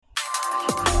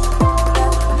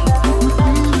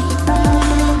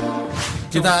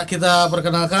Kita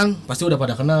perkenalkan, pasti udah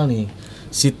pada kenal nih.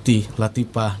 Siti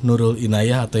Latifah Nurul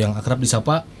Inayah atau yang akrab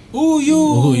disapa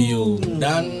Uyung.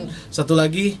 Dan satu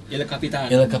lagi Ile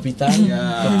Kapitan.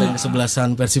 Kapten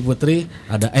kesebelasan PERSIB Putri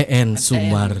ada Een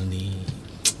Sumarni.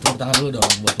 Tepuk tangan dulu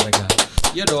dong buat mereka.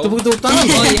 Iya dong. Tepuk tangan.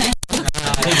 Oh iya.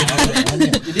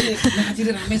 Jadi makasih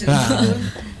rame sekali.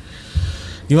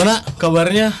 Gimana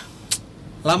kabarnya?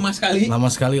 Lama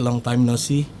sekali, long time no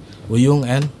see. Uyung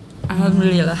and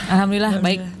Alhamdulillah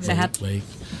baik, sehat. Baik.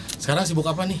 Sekarang sibuk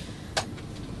apa nih?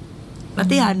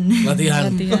 Latihan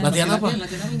apa?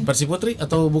 PERSIB Putri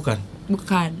atau bukan?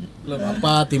 Bukan.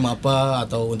 Apa tim apa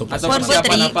atau untuk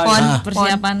persiapan apa?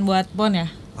 Persiapan buat PON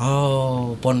ya.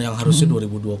 Oh, PON yang harusnya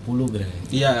 2020 Bre.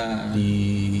 Iya. Di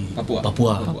Papua.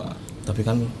 Papua. Tapi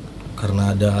kan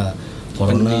karena ada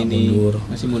corona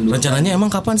masih mundur. Rencananya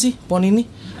emang kapan sih PON ini?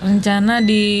 Rencana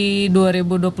di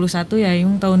 2021 ya,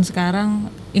 Yung, tahun sekarang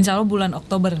insya Allah bulan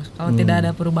Oktober kalau tidak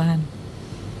ada perubahan.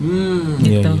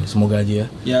 Gitu. Iya, semoga aja ya.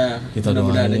 Ya, kita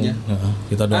doain aja.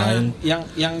 Kita doain.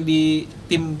 Yang di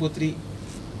tim Putri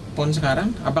PON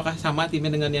sekarang, apakah sama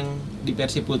timnya dengan yang di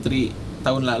PERSIB Putri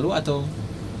tahun lalu atau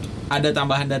ada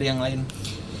tambahan dari yang lain?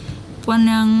 PON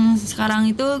yang sekarang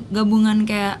itu gabungan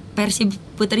kayak PERSIB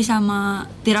Putri sama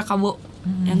Tirakabo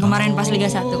yang kemarin pas Liga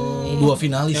 1. Dua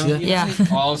finalis ya. Iya.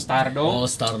 All Star dong.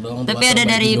 Tapi ada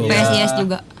dari PSIS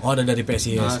juga. Oh, ada dari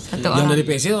PSIS. Satu yang orang. dari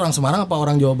PSIS orang Semarang apa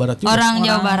orang Jawa Barat juga? Orang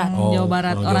Jawa Barat. Jawa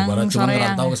Barat, orang cuma Soreang.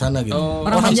 ngerantau ke sana gitu.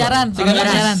 Orang Banjaran.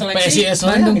 PSIS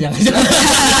Bandung jangan.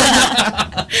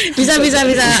 Bisa.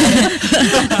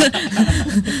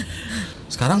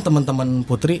 Sekarang teman-teman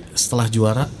Putri setelah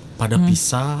juara pada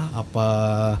pisah apa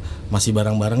masih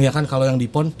bareng-bareng ya kan? Kalau yang di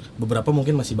PON beberapa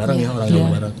mungkin masih bareng ya orang Jawa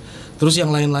Barat. Terus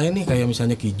yang lain-lain nih kayak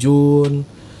misalnya Kijun,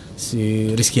 si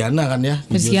Rizkiana kan ya?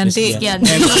 Rizkianti.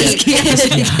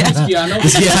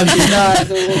 Rizkiani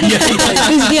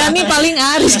paling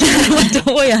Rizkiani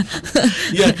cowok ya.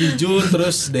 Iya, Kijun,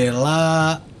 terus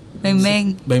Dela,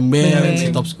 Bembeng.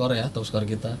 si top skor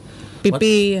kita.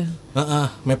 Pipi.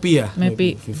 Mepi ya?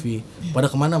 Mepi. Vivi. Pada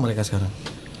kemana mereka sekarang?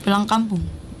 Pulang kampung.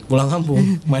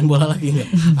 Main bola lagi nggak?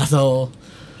 Atau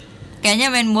Kayaknya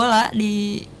main bola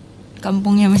di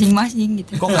kampungnya masing-masing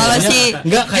gitu. Kalau sih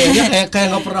enggak kayak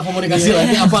enggak pernah komunikasi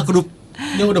lagi apa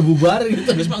grupnya udah bubar gitu.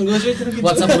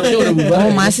 WhatsApp grupnya udah bubar.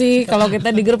 Oh, masih kalau kita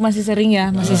di grup masih sering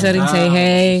ya, sering say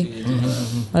hey.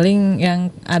 Paling yang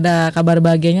ada kabar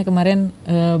bahagianya kemarin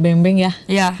Bembeng ya.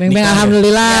 Iya. Bembeng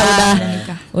alhamdulillah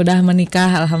udah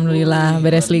menikah alhamdulillah,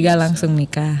 beres liga langsung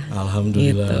nikah.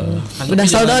 Alhamdulillah. Gitu. Udah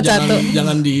sold out satu.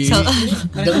 Jangan di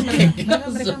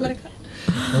mereka.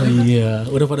 Oh iya,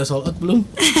 udah pada sold out belum?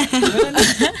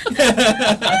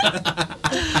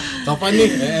 Kapan nih,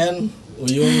 En,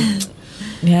 Uyung?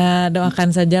 Ya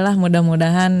doakan sajalah,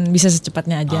 mudah-mudahan bisa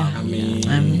secepatnya aja.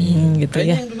 Amin gitu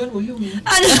ya.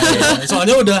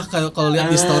 Soalnya udah kalau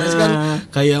lihat di stories kan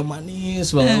kayak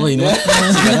manis banget. Oh ini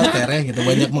sekarang tereh gitu,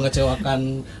 banyak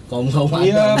mengecewakan kaum ada.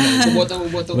 Iya,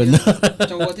 bobotoh. Benar.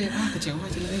 Cowoknya kecewa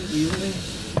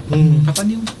Kapan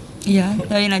nih? Iya,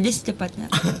 doain aja secepatnya.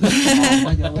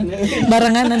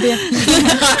 Barengan nanti ya.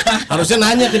 Harusnya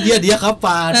nanya ke dia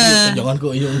kapan. Gitu. Jangan ke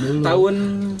Uyung dulu. Tahun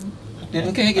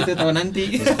kayak gitu tahun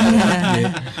nanti.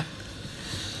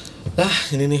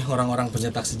 Ini nih orang-orang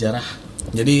pencetak sejarah.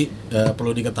 Jadi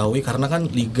perlu diketahui karena kan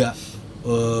liga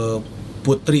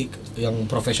putri yang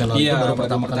profesional itu baru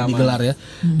pertama kali digelar ya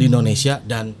di Indonesia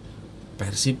dan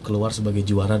PERSIB keluar sebagai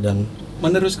juara dan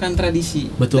meneruskan tradisi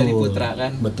dari putra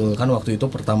kan. Betul kan waktu itu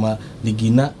pertama di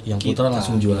Gina yang putra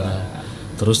langsung juara.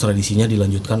 Terus tradisinya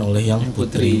dilanjutkan oleh yang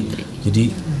putri.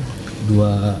 Jadi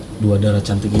dua darah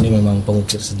cantik ini memang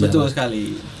pengukir sejarah. Betul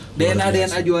sekali.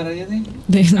 DNA juaranya nih.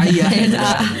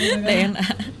 DNA.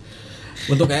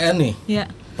 Untuk EN nih. Ya.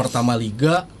 Pertama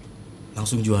liga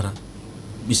langsung juara.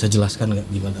 Bisa jelaskan nggak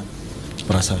gimana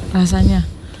perasaan? Rasanya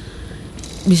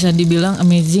bisa dibilang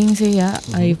amazing sih ya,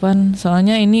 Ivan.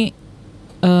 Soalnya ini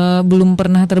belum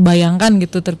pernah terbayangkan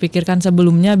gitu, terpikirkan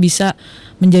sebelumnya bisa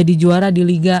menjadi juara di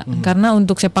liga. Karena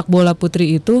untuk sepak bola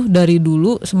putri itu dari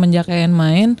dulu semenjak EN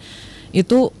main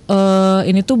itu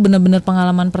ini tuh benar-benar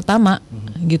pengalaman pertama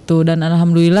gitu, dan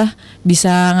alhamdulillah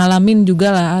bisa ngalamin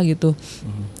juga lah gitu.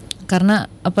 Karena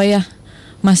apa ya,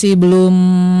 masih belum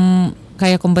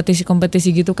kayak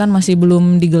kompetisi-kompetisi gitu kan, masih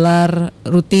belum digelar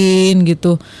rutin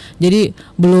gitu. Jadi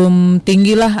belum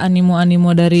tinggi lah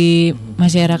animo-animo dari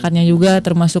masyarakatnya juga,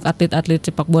 termasuk atlet-atlet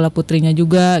sepak bola putrinya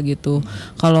juga gitu.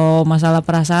 Kalau masalah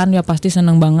perasaan ya pasti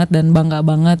seneng banget dan bangga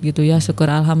banget gitu ya, syukur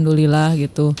alhamdulillah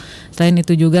gitu. Selain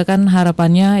itu juga kan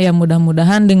harapannya ya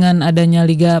mudah-mudahan dengan adanya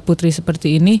liga putri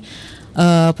seperti ini,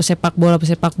 pesepak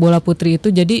bola putri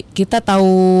itu jadi kita tahu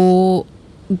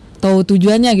tahu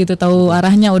tujuannya gitu, tahu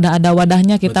arahnya, udah ada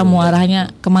wadahnya kita mau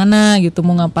arahnya kemana gitu,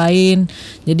 mau ngapain.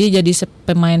 Jadi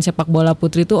pemain sepak bola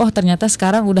putri itu ternyata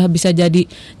sekarang udah bisa jadi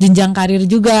jenjang karir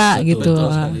juga gitu.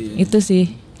 Itu sih.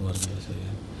 Luar biasa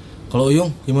ya. Kalau Uyung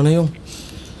gimana Yung?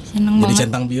 Seneng Jadi banget.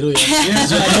 centang biru ya.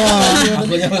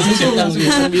 Akunya masih centang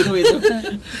biru itu.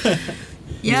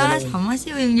 Ya sama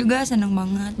sih Uyung juga, seneng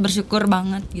banget, bersyukur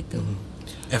banget gitu.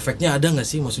 Efeknya ada nggak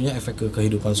sih? Maksudnya efek ke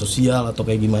kehidupan sosial atau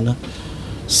kayak gimana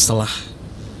setelah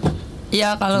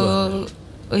Ya kalau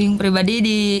Uyung pribadi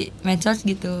di medsos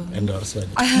gitu, endorse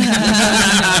lagi?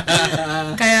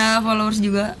 kayak followers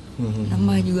juga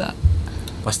nambah juga.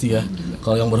 Pasti ya.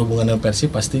 Kalau yang berhubungan dengan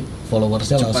Persib pasti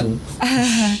followersnya langsung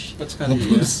Cepat sekali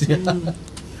nge-boost ya.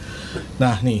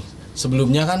 Nah nih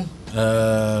sebelumnya kan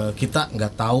kita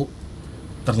nggak tahu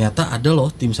ternyata ada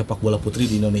loh tim sepak bola putri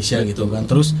di Indonesia gitu kan.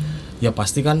 Terus ya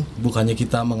pasti kan bukannya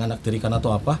kita menganaktirikan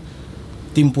atau apa,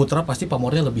 tim putra pasti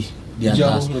pamornya lebih di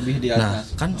atas. Jauh lebih di Nah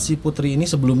atas. kan si Putri ini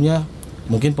sebelumnya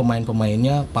mungkin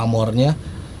pemain-pemainnya pamornya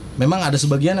memang ada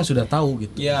sebagian yang sudah tahu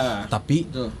gitu. Ya. Tapi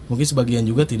Betul. mungkin sebagian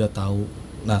juga tidak tahu.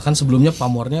 Nah kan sebelumnya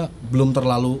pamornya belum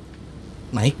terlalu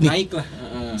naik nih. Naik lah.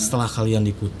 Setelah kalian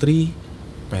di Putri,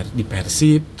 di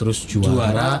Persib, terus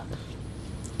juara.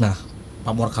 Nah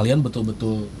pamor kalian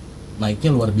betul-betul naiknya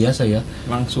luar biasa ya.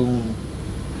 Langsung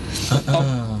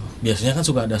Biasanya kan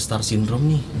suka ada star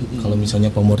syndrome nih. Kalau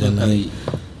misalnya pamornya naik,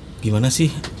 gimana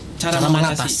sih cara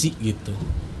mengatasi gitu?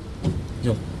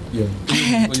 Yung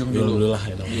Uyung dulu lah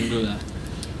ya dong. Uyung dulu lah.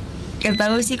 Gak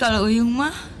tahu sih kalau Uyung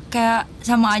mah kayak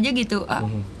sama aja gitu.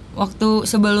 Waktu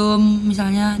sebelum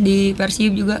misalnya di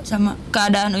Persib juga sama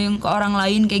keadaan Uyung ke orang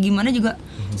lain kayak gimana juga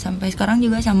sampai sekarang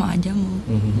juga sama aja mau.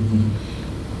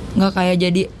 Nggak kayak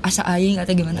jadi asa aing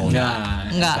atau gimana?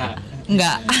 Enggak.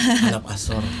 Anak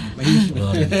Asor.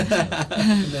 Bener.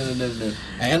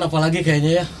 Apalagi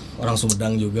kayaknya ya orang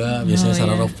Sumedang juga biasanya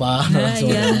Sararopa.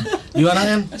 Gimana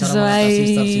En? Cara Sesuai mengatasi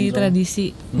star syndrome?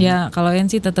 tradisi. Ya kalau En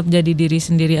sih tetap jadi diri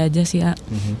sendiri aja sih ya.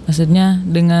 Maksudnya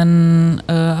dengan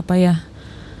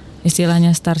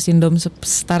istilahnya star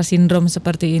syndrome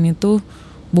seperti ini tuh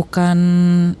bukan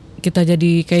kita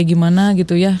jadi kayak gimana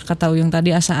gitu ya, kata Uyung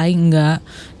tadi asa aing, enggak.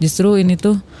 Justru ini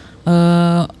tuh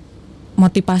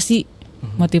motivasi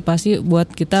buat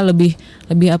kita lebih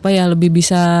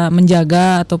bisa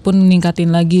menjaga ataupun meningkatin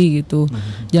lagi gitu.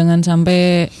 Jangan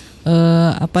sampai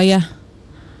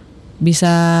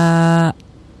bisa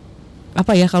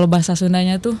kalau bahasa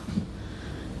Sundanya tuh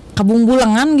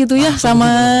kabungbulengan gitu ya, sama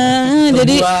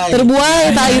jadi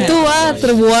terbuai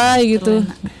terbuai gitu.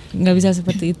 Nggak bisa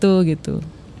seperti itu gitu.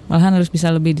 Malahan harus bisa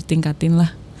lebih ditingkatin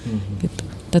lah gitu.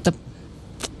 Tetap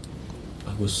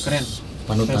bagus. Keren.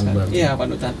 Panutan berarti. Iya,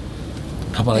 panutan.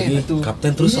 Apalagi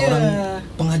kapten terus seorang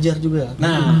pengajar juga.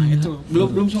 Nah, itu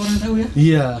belum seorang tahu ya.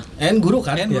 Iya. Guru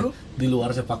kan? Guru. Di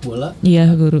luar sepak bola.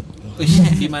 Iya guru.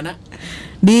 Di mana?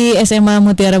 Di SMA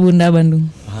Mutiara Bunda Bandung.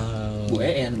 Bu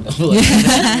En.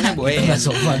 Bu En. Nggak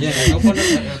sopan.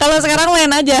 Kalau sekarang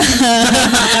main aja.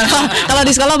 Kalau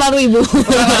di sekolah baru ibu.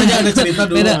 Ada cerita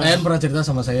dulu. Pernah cerita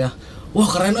sama saya. Wah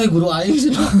keren guru aing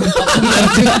sih.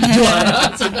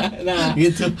 Juara. Nah,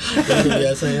 Gitu. Luar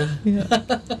biasa ya.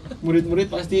 murid-murid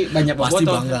pasti banyak Pasti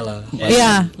bobotoh. bangga lah.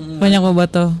 Iya, banyak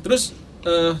bobotoh. Terus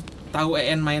tahu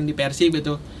En main di Persib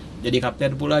gitu. Jadi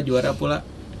kapten pula, juara pula.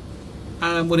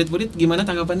 Murid-murid gimana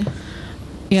tanggapannya?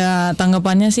 Ya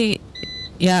tanggapannya sih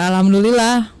ya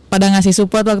alhamdulillah pada ngasih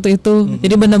support waktu itu.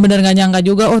 Jadi benar-benar nggak nyangka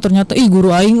juga, ternyata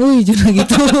guru aing cina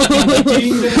gitu.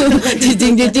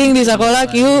 Cicing di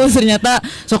sekolah kieu ternyata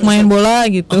sok main bola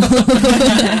gitu.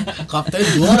 Kapten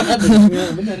juara.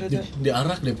 Benar.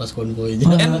 Diarak deh pas konvoynya.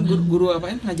 En guru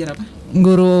apa En? Ngajar apa?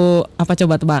 Guru apa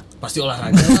coba tebak? Pasti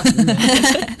olahraga lah.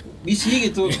 Bisi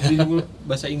gitu di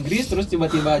bahasa Inggris terus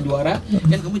tiba-tiba juara.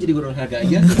 Kan kamu jadi guru olahraga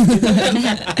aja.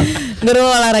 Guru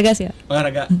olahraga sih ya.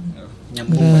 Olahraga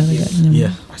nyambung berarti.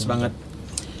 Iya. Pas banget.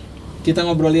 Kita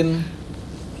ngobrolin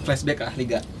flashback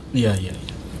Liga. Iya.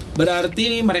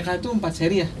 Berarti mereka itu 4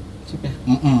 seri ya? Sip ya?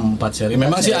 4 seri.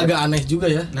 Memang sih agak aneh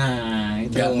juga ya. Nah,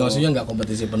 itu. Maksudnya nggak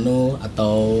kompetisi penuh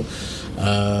atau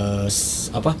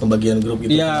pembagian grup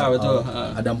gitu. Iya, betul.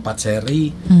 Ada 4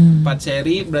 seri. 4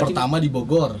 seri berarti Pertama di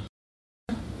Bogor.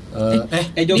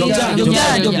 Jogja.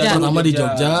 Pertama di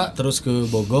Jogja, terus ke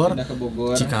Bogor, Pindah ke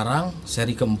Bogor. Cikarang,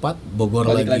 seri keempat Bogor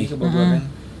Balik lagi lagi. ke Bogor kan.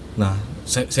 Nah,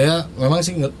 saya memang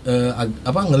sih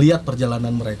ngelihat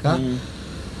perjalanan mereka.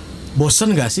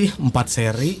 Bosen gak sih 4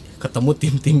 seri ketemu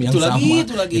tim-tim yang sama?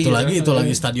 Itu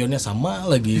lagi stadionnya sama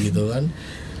lagi gitu kan.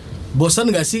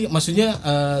 Bosen gak sih? Maksudnya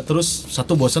terus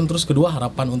satu bosen, terus kedua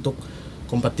harapan untuk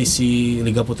kompetisi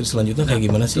Liga Putri selanjutnya kayak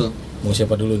gimana sih? Mau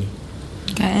siapa dulu nih?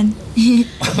 Kan.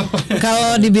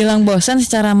 Kalau dibilang bosan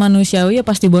secara manusiawi ya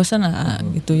pasti bosan lah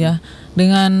gitu ya.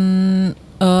 Dengan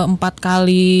 4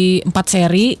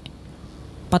 seri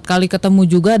 4 kali ketemu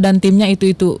juga dan timnya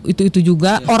itu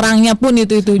juga, orangnya pun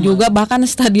itu juga, bahkan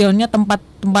stadionnya tempat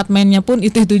mainnya pun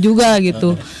itu juga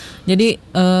gitu. Jadi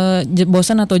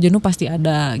bosan atau jenuh pasti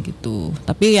ada gitu.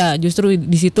 Tapi ya justru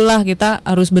disitulah kita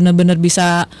harus benar-benar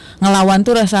bisa ngelawan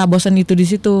tuh rasa bosan itu di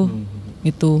situ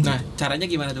gitu. Nah,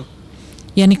 caranya gimana tuh?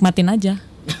 Ya nikmatin aja.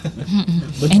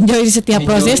 Enjoy setiap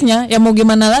prosesnya. Ya mau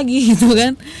gimana lagi gitu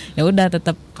kan. Ya udah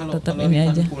tetap ini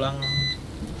aja. Pulang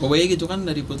OWE gitu kan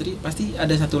dari Putri, pasti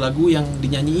ada satu lagu yang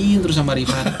dinyanyiin terus sama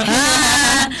Rifan.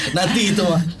 Nanti itu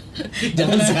mah.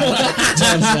 Jangan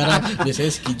sekarang.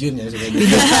 Biasanya si Kijun ya suka gitu.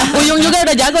 Uyung juga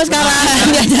udah jago sekarang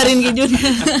diajarin Kijun.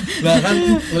 Nah kan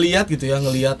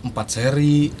ngelihat 4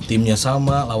 seri, timnya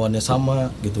sama, lawannya sama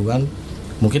gitu kan.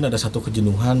 Mungkin ada satu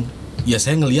kejenuhan. Ya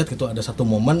saya ngelihat gitu ada satu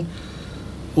momen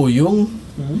Uyung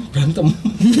berantem.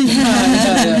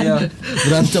 Ya.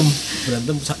 Berantem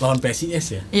lawan PSIS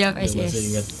ya. Iya,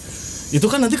 PSIS. Itu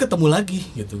kan nanti ketemu lagi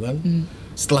gitu kan.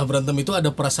 Setelah berantem itu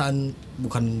ada perasaan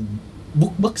bukan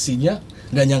bukbak sihnya,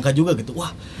 nggak nyangka juga gitu.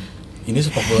 Wah, ini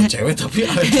sepak bola cewek tapi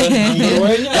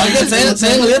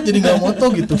saya ngelihat jadi nggak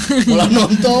moto gitu. Malah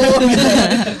nonton gitu.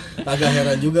 Agak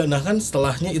heran juga. Nah kan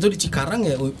setelahnya itu di Cikarang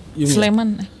ya,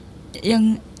 Sleman.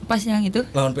 Yang pas yang itu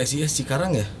lawan PSIS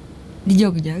Cikarang ya. di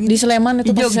Jogja gitu. Di Sleman itu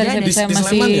Di pas Jogja, masih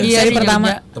Sleman ya? seri Di pertama.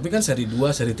 Jogja. Tapi kan seri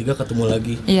 2, seri 3 ketemu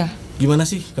lagi. Iya. Gimana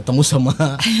sih ketemu sama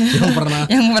yang pernah?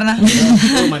 Yang pernah.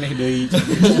 Maneh deui.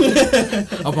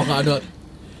 Apakah ada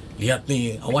lihat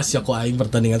nih, awas ya kok aing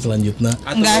pertandingan selanjutnya.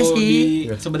 Enggak sih.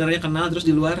 Sebenarnya kenal terus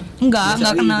di luar. Enggak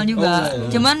kenal juga. Oh,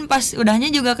 Cuman pas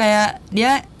udahnya juga kayak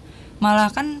dia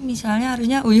malah kan misalnya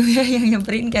harusnya Uyung ya yang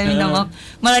nyamperin kayak minta maaf,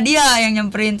 malah dia yang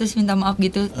nyamperin terus minta maaf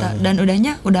gitu. Dan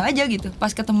udahnya udah aja gitu, pas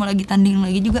ketemu lagi tanding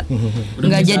lagi juga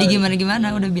nggak jadi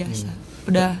gimana udah biasa,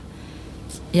 udah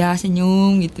ya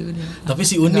senyum gitu udah. Tapi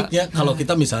si uniknya kalau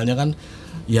kita misalnya kan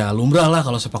ya lumrah lah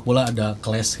kalau sepak bola ada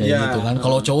kelas kayak gitu kan.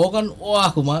 Kalau cowok kan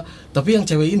wah kuma, tapi yang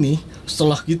cewek ini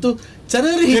setelah gitu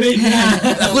cari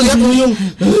aku lihat Uyung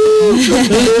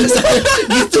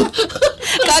gitu.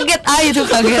 Kaget itu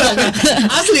kaget.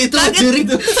 Asli itu jerit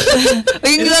tuh.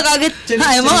 Uyung juga kaget.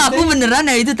 Emang aku beneran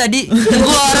ya itu tadi.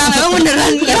 Gua orang emang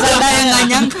beneran nggak sadar yang nggak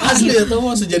nyangka. Asli ya tau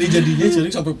mau sejadi-jadinya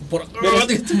jerit sampai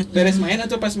Beres main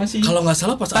atau pas masih? kalau nggak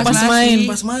salah pas masih.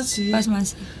 masih. Pas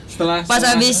masih. Setelah Pas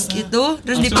habis itu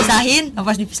terus dipisahin,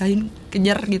 pas dipisahin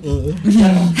kejar gitu.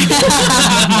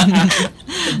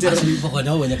 Asli,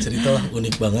 pokoknya banyak cerita lah,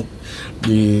 unik banget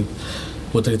di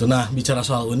Putri itu. Nah bicara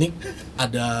soal unik,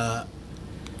 ada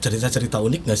cerita-cerita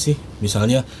unik nggak sih?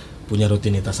 Misalnya punya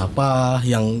rutinitas apa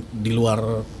yang di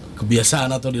luar kebiasaan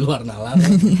atau di luar nalar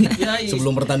Ya,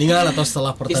 sebelum pertandingan atau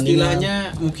setelah pertandingan?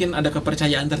 Istilahnya mungkin ada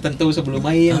kepercayaan tertentu sebelum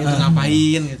main gitu,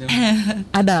 ngapain gitu.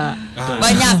 Ada.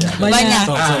 Banyak.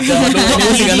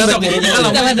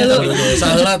 Jangan dulu.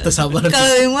 Salah tuh sabar. Kalau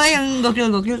yang mah yang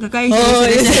gokil kakak. Oh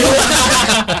iya.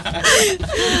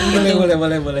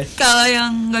 Boleh. Kalau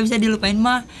yang nggak bisa dilupain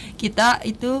mah kita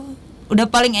itu udah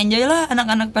paling enjoy lah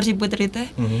anak-anak PERSIB Putri teh.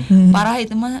 Parah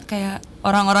itu mah kayak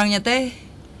orang-orangnya teh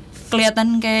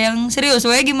kelihatan kayak yang serius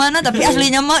we gimana tapi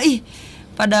aslinya mah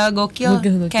pada gokil.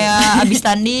 Kayak abis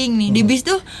tanding nih di bis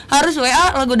tuh harus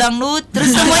WA lagu dangdut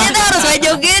terus semuanya tuh harus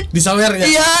joget Disawer ya?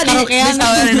 Iya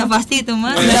disawer udah pasti itu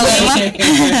mah disawer mah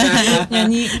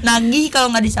nyanyi nagih kalau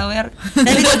nggak disawer.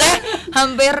 Dan itu teh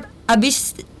hampir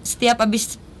setiap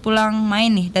abis pulang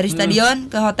main nih dari stadion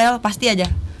ke hotel pasti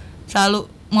aja selalu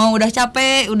mau udah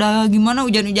capek udah gimana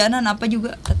hujan-hujanan apa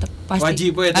juga tetap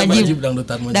pasti wajib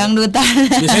dangdutan.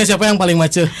 Biasanya siapa yang paling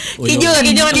macet? Kijun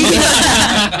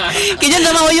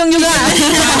sama Uyung juga.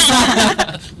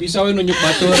 Bisa we nunjuk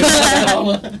batur.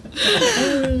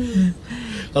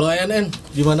 Kalau NN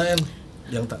gimana En?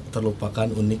 Yang tak terlupakan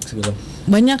unik segala.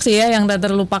 Banyak sih ya yang tak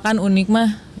terlupakan unik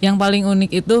mah. Yang paling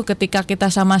unik itu ketika kita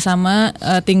sama-sama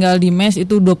tinggal di mes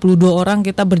itu 22 orang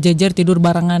kita berjejer tidur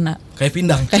barengan. Kayak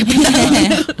pindang. Kayak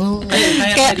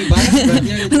di barak berarti.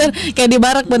 Bener, kayak di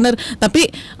barak bener. Tapi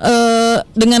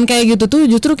dengan kayak gitu tuh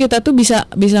justru kita tuh bisa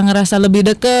ngerasa lebih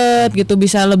deket gitu,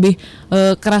 bisa lebih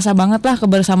kerasa banget lah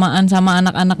kebersamaan sama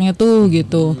anak-anaknya tuh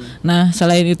gitu. Nah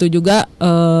selain itu juga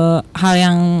hal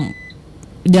yang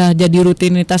jadi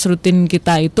rutinitas rutin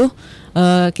kita itu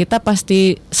kita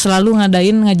pasti selalu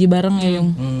ngadain ngaji bareng ya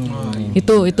Yung.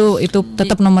 Itu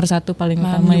tetap nomor 1 paling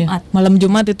utama ya. Malam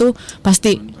Jumat itu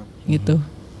pasti gitu.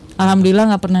 Alhamdulillah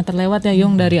nggak pernah terlewat ya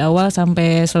Yung dari awal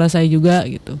sampai selesai juga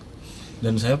gitu.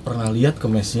 Dan saya pernah lihat ke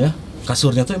mesnya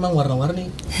kasurnya tuh emang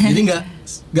warna-warni. Jadi nggak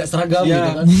nggak seragam Iya. gitu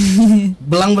kan.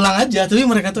 Belang-belang aja, tapi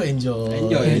mereka tuh enjoy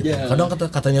aja. Kadang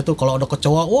katanya tuh kalau ada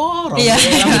kecoa, wah rame Iya.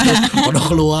 gitu. Udah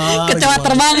keluar. Kecoa gimana.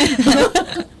 terbang.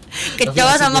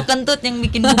 Kecoa sama kentut yang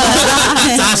bikin bubar.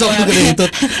 Sasok tuh gede itu.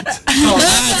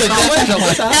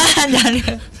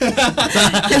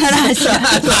 Jangan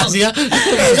Rahasia.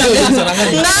 Serangan.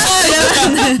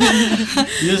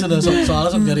 Iya sudah soalnya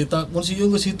sok cerita mun si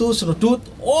Yung ke situ sedut.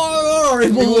 Oh,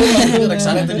 ribu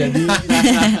reksana terjadi.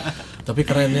 Tapi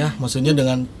keren ya, maksudnya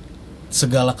dengan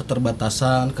segala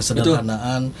keterbatasan,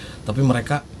 kesederhanaan, tapi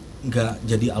mereka nggak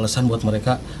jadi alasan buat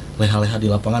mereka leha-leha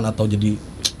di lapangan atau jadi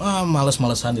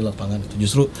males-malesan di lapangan. Itu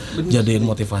justru jadiin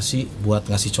motivasi buat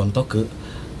ngasih contoh ke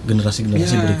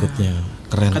generasi-generasi Ya. berikutnya.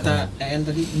 Keren. Kata EN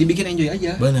tadi dibikin enjoy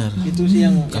aja. Benar. Itu sih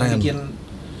yang Keren. bikin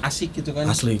asik gitu kan.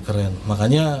 Asli keren.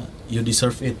 Makanya you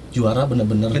deserve it. Juara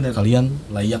bener-bener Bener. kalian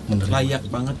layak menerima. Layak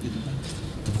banget gitu kan.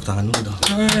 Tepuk tangan dulu dong.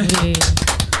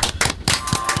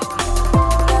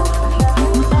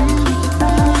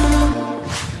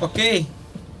 Oke,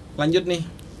 lanjut nih.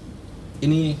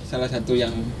 Ini salah satu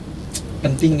yang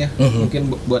penting ya,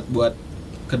 mungkin buat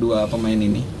kedua pemain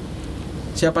ini.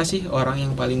 Siapa sih orang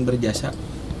yang paling berjasa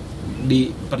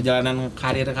di perjalanan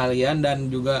karir kalian dan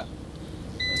juga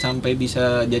sampai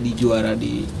bisa jadi juara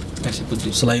di PERSIB Putri?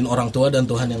 Selain orang tua dan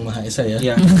Tuhan yang Maha Esa ya.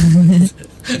 Iya.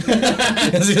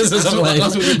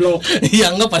 Langsung di blok.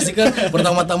 Iya enggak pasti kan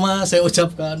pertama-tama saya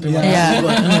ucapkan terima Iya.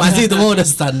 kasih. Pasti itu mah udah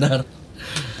standar.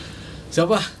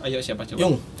 Siapa? Ayo siapa coba?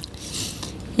 Yung.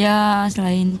 Ya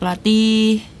selain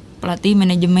pelatih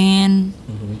manajemen,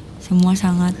 semua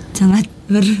sangat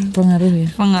Pengaruh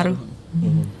ya. berpengaruh.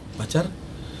 Pacar?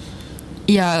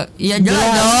 Ya jelas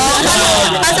dong.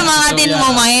 Kan semangatin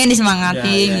mau main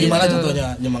disemangatin. Ya, gitu. Gimana contohnya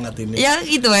nyemangatinnya? Ya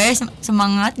gitu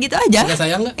semangat gitu aja. Pakai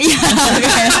sayang enggak? Iya.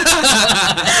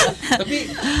 Tapi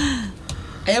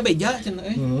aya beja cenah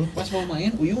pas mau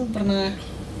main Uyung pernah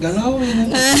galau ya.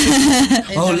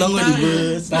 Oh, ulang gue di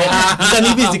bus. Bukan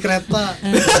di bis, di kereta.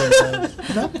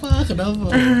 Kenapa?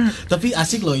 Tapi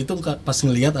asik loh itu pas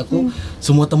ngelihat aku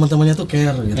semua teman-temannya tuh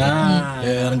care gitu.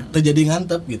 Care, terjadi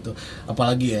ngantep gitu.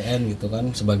 Apalagi EN gitu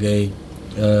kan sebagai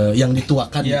yang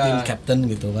dituakan di tim captain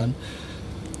gitu kan.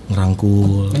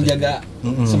 Ngerangkul, Menjaga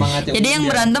semangatnya. Jadi yang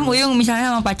berantem Uyung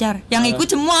misalnya sama pacar, yang ikut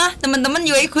semua teman-teman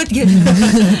juga ikut gitu.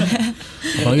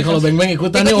 apalagi kalau beng-beng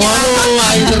ikutan nih, waduh,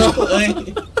 aing terus.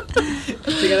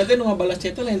 Tinggal nanti nu ngabalas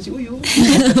chat lain si Uyung.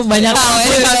 Banyak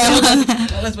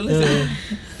Balas.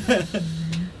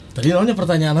 Tadi namanya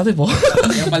pertanyaan apa Po?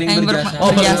 Yang paling Yang berjasa.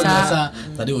 Oh, Berjasa. berjasa.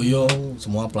 Tadi Uyung,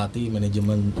 semua pelatih,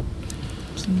 manajemen.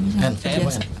 En,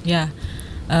 coba En. Ya.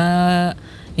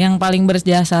 Yang paling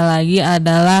berjasa lagi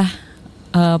adalah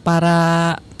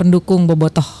para pendukung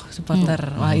bobotoh supporter.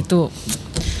 Wah, itu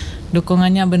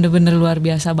dukungannya bener-bener luar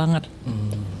biasa banget.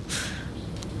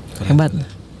 Hebat.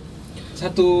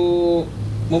 Satu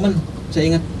momen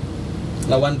saya ingat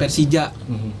lawan Persija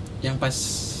yang pas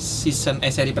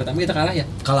seri pertama kita kalah ya.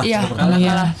 Kalah. Iya, kalah.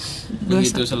 kalah.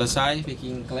 Begitu selesai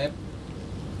Viking Club.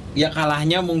 Ya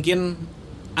kalahnya mungkin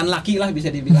unlucky lah bisa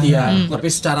dibilang. Iya, tapi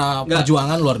secara Nggak.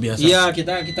 perjuangan luar biasa. Iya,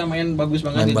 kita main bagus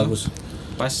banget Main itu. bagus.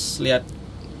 Pas lihat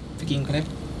Viking Club,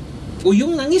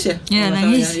 Uyung nangis ya? Iya, Kalau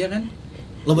nangis. masalahnya, iya kan?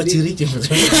 Loba ciri Cim.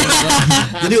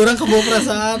 Jadi orang kebawa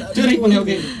perasaan. Curi punya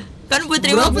oke. Kan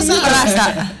Putri mah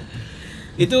merasa.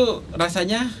 Itu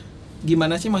rasanya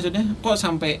gimana sih maksudnya? Kok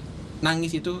sampai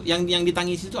nangis itu? Yang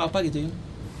ditangis itu apa gitu ya?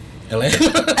 Eleh.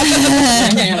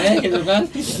 Nanya gitu kan.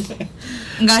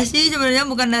 Enggak sih sebenarnya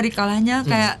bukan dari kalahnya,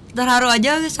 kayak terharu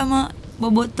aja sama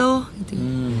bobotoh gitu.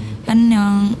 Kan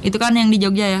yang itu kan yang di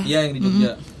Jogja ya. Iya, yang di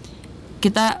Jogja.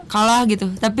 Kita kalah gitu,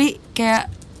 tapi kayak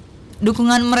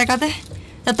dukungan mereka teh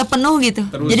tetap penuh gitu.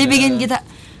 Terus jadi ya. bikin kita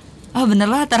bener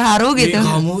lah terharu gitu.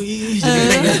 Kamu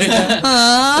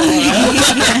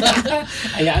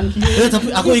Ayaan tapi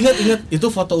aku ingat itu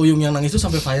foto Uyung yang nangis itu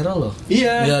sampai viral loh.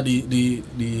 Iya. Ya di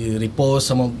repost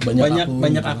sama banyak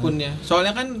akun. akunnya.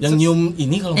 Soalnya kan Yang nyium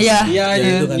ini kalau Iya. Iya,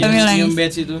 itu kan. Kami nangis. nyium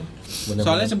badge itu. Bener-bener.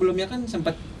 Soalnya sebelumnya kan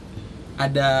sempat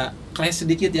ada clash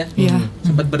sedikit ya. Iya.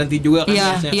 Sempat berhenti juga kan Iya,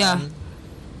 matchnya iya. kan.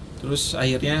 Terus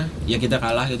akhirnya ya kita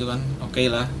kalah gitu kan. Oke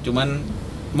lah. Cuman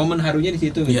momen harunya di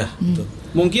situ gitu. Iya, betul.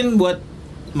 Mungkin buat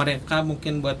mereka,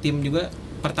 mungkin buat tim juga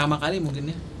pertama kali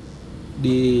mungkin ya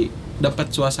di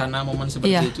dapat suasana momen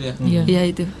seperti Iya. itu ya. Iya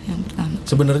itu yang pertama.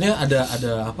 Sebenarnya ada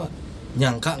apa?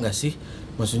 Nyangka nggak sih?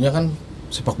 Maksudnya kan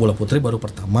sepak bola putri baru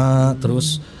pertama,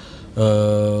 terus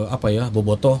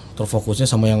bobotoh terfokusnya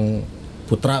sama yang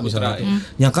putra misalnya. Putra, iya.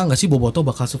 Nyangka nggak sih bobotoh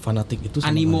bakal sefanatik itu?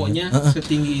 sama Animonya kalian?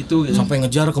 setinggi itu gitu. Sampai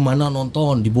ngejar kemana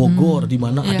nonton di Bogor, di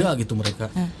mana Iya. ada gitu mereka.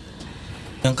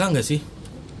 Nyangka nggak sih?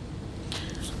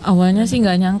 Awalnya sih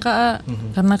nggak nyangka,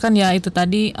 karena kan ya itu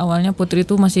tadi awalnya Putri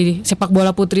itu masih sepak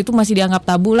bola Putri itu masih dianggap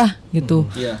tabu lah gitu.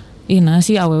 Ih nah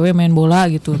sih AWW main bola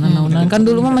gitu, nah kan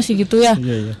dulu mah masih gitu ya.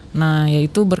 Nah ya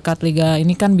itu berkat liga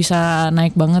ini kan bisa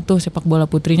naik banget tuh sepak bola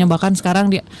putrinya, bahkan sekarang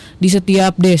di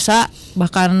setiap desa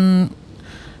bahkan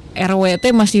RWT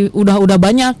masih udah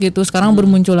banyak gitu, sekarang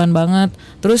bermunculan banget.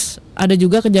 Terus ada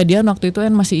juga kejadian waktu itu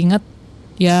masih ingat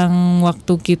yang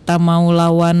waktu kita mau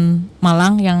lawan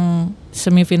Malang yang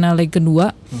semifinal leg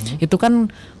kedua, itu kan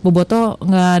Boboto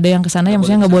nggak ada yang kesana ya,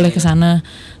 maksudnya nggak boleh kesana.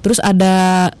 Terus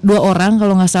ada 2 orang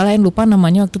kalau nggak salah, lupa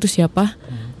namanya waktu itu siapa,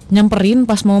 nyamperin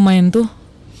pas mau main tuh,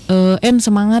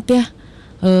 semangat ya,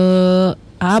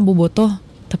 Boboto,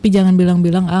 tapi jangan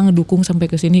bilang-bilang ngedukung sampai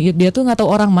ke sini. Dia tuh nggak tahu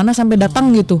orang mana sampai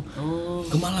datang gitu.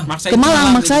 Ke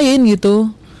Malang maksain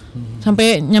gitu.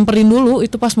 Sampai nyamperin dulu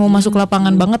itu pas mau masuk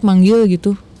lapangan banget manggil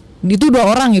gitu. Itu 2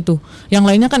 orang itu. Yang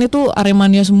lainnya kan itu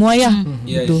Aremania semua ya.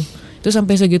 Gitu. Itu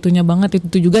sampai segitunya banget.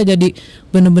 Itu juga jadi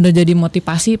bener-bener jadi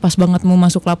motivasi pas banget mau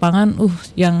masuk lapangan.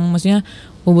 Yang maksudnya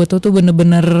Boboto tuh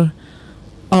bener-bener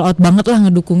all out banget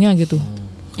lah ngedukungnya gitu.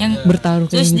 Yang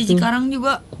bertaruh kayak terus gitu. di Cikarang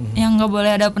juga yang nggak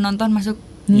boleh ada penonton masuk.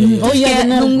 Oh iya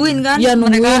benar. Nungguin kan? Ya,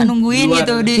 mereka nungguin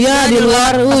gitu di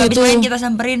luar. Itu Habis main kita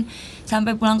samperin.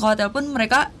 Sampai pulang ke hotel pun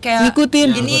mereka kayak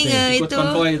ngikutin itu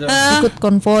ikut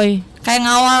konvoy kayak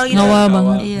ngawal gitu. Ngawal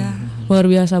banget. Iya. Luar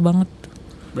biasa banget.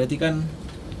 Berarti kan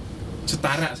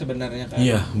setara sebenarnya kan.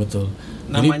 Iya, betul.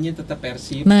 Namanya tetap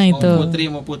PERSIB. Nah, itu. Mau Putri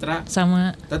mau Putra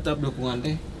sama tetap dukungan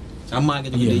teh sama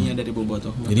gitu gedenya dari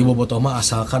Boboto. Jadi Boboto mah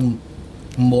asalkan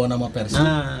membawa nama PERSIB,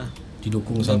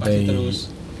 didukung sampai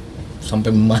terus.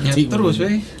 Sampai mati. Terus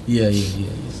weh. Iya.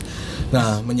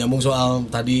 Nah, menyambung soal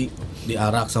tadi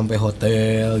diarak sampai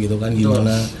hotel gitu kan,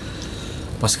 gimana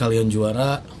pas kalian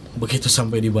juara begitu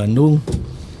sampai di Bandung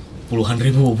puluhan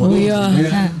ribu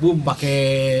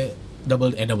pakai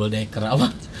double decker apa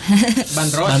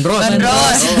bandros.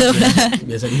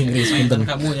 Biasa di Inggris punten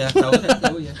kamu ya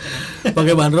tahu ya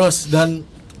pakai bandros, dan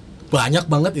banyak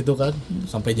banget itu kan,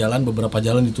 sampai beberapa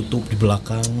jalan ditutup di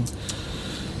belakang.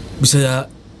 Bisa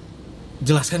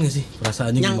jelaskan gak sih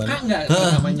perasaannya nyangka gimana? Nyangka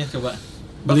nggak namanya coba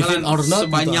Bakalan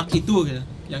sebanyak gitu gitu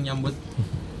yang nyambut.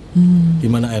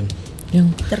 Gimana Yang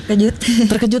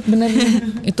terkejut bener.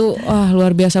 Itu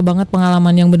luar biasa banget,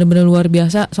 pengalaman yang bener-bener luar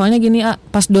biasa. Soalnya gini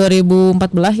pas 2014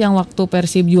 yang waktu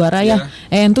Persib juara ya,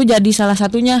 tuh jadi salah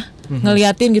satunya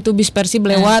ngeliatin gitu bis Persib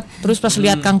lewat, terus pas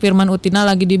lihat Kang Firman Utina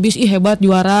lagi di bis, hebat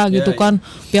juara gitu kan,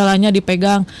 pialanya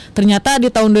dipegang. Ternyata di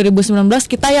tahun 2019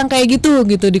 kita yang kayak gitu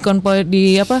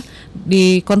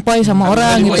di konvoy sama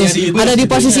orang gitu, ada di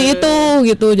posisi itu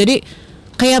gitu. Jadi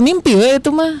kayak mimpi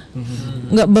itu mah,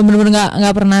 nggak bener-bener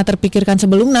nggak pernah terpikirkan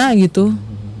sebelumnya gitu.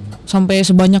 Sampai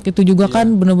sebanyak itu juga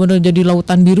kan, bener-bener jadi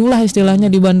lautan biru lah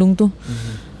istilahnya di Bandung tuh.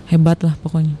 Hebat lah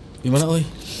pokoknya. Gimana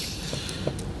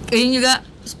Ini juga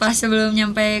pas sebelum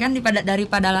nyampe kan dari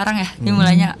Padalarang ya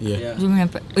dimulainya. Sebelum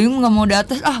nyampe nggak mau di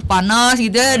atas, panas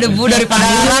gitu ya, debu dari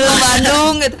Padalarang ke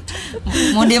Bandung gitu.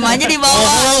 Mau diem aja di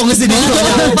bawah.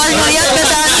 Pas ngeliat ke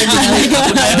sana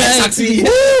saksi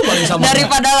dari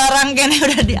Padalarang kan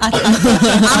udah di atas.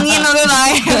 Angin oke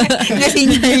baik, nggak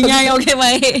sinyalnya oke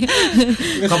baik.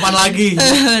 Kapan lagi?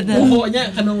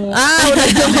 Pokoknya kan udah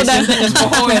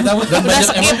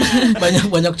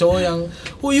banyak cowok yang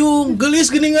Uyung gelis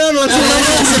geningan langsung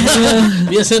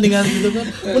biasa dengan gitu kan,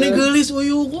 ini gelis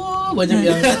Uyung, banyak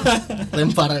yang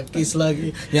lempar kis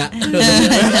lagi ya.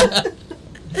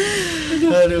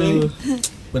 Aduh,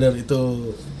 benar itu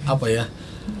apa ya?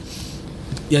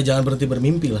 Ya jangan berhenti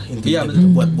bermimpi lah intinya.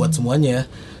 Buat semuanya ya.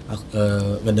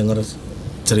 Ngedenger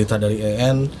cerita dari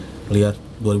EN, lihat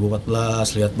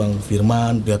 2014, lihat Bang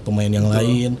Firman, lihat pemain yang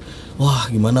lain, wah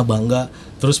gimana bangga.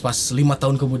 Terus pas 5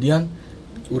 tahun kemudian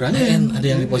ada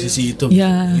yang di posisi itu,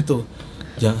 gitu.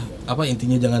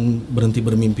 Intinya jangan berhenti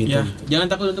bermimpi ya, gitu. Jangan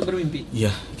takut untuk bermimpi.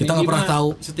 Iya, kita nggak pernah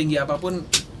tahu setinggi apapun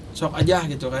sok aja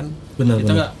gitu kan.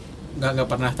 Kita nggak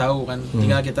pernah tahu kan.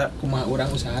 Tinggal kita kumaha urang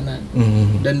usahana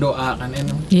dan doa kan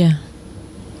Iya.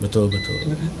 Betul.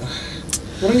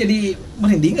 Orang jadi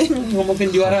merinding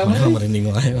ngomongin juara mah. Merinding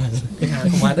lah ya.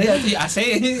 Kemarin ya si AC.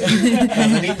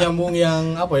 Tadi nyambung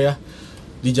yang apa ya?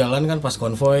 Di jalan kan pas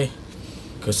konvoy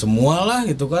ke semua lah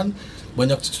gitu kan,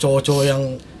 banyak cowok-cowok yang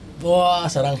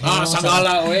sarang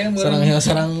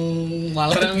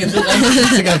malam gitu kan.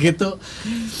 Kayak gitu.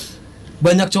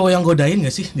 Banyak cowok yang godain gak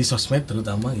sih di sosmed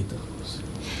terutama gitu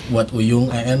buat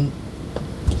Uyung, EN?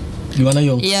 Gimana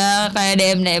Yung? Iya kayak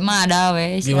DM mah ada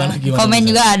wes. Gimana komen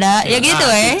juga ada ya gitu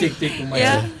cik,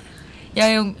 ya.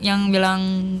 ya yang bilang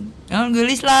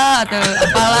gelis lah atau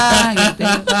apalah gitu.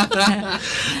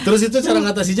 Terus itu cara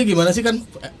ngatasinya gimana sih kan?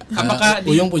 Apakah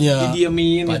Uyung punya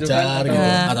didiemin pacar gitu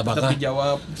kan, atau apakah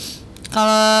dijawab?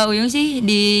 Kalau Uyung sih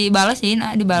dibalesin,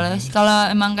 dibales.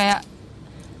 Kalau emang kayak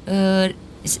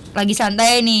lagi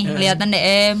santai nih, kelihatan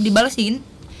DM, dibalesin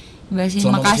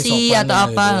Selama makasih masih atau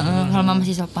sopan apa, gitu. kalau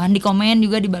masih sopan. Di komen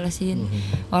juga dibalesin.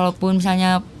 Walaupun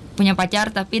misalnya punya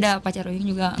pacar tapi dah pacar Uyung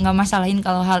juga nggak masalahin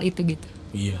kalau hal itu gitu.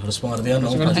 Iya, harus pengertian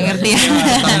dong. Pengertian.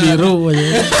 Tang biru aja.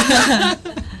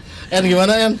 En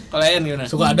gimana En? Kalau En gimana?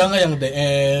 Suka ada nggak yang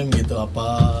DM gitu apa?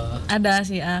 Ada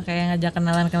sih kayak ngajak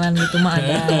kenalan gitu mah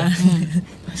ada.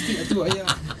 Pasti itu aja.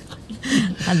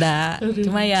 Ada.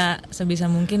 Cuma ya sebisa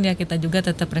mungkin ya kita juga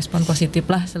tetap respon positif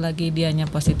lah selagi dianya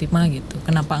positif mah gitu.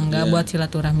 Kenapa enggak buat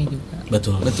silaturahmi juga.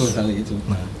 Betul Kali itu.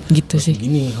 Nah, Gitu sih.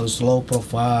 gini harus low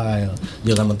profile.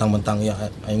 Jangan mentang-mentang ya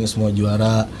aing semua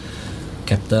juara,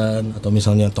 captain atau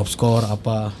misalnya top score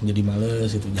apa jadi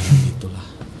males itu, jangan gitulah.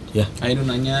 Ya. Ayo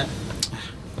nanya.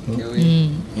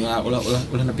 Ulah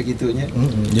nepi gitunya.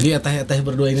 Jadi eteh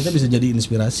berdua ini tuh bisa jadi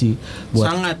inspirasi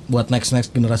buat next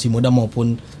generasi muda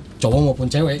maupun cowok maupun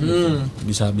cewek gitu.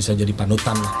 Bisa jadi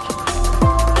panutan lah.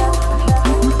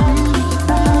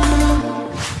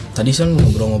 Tadi kan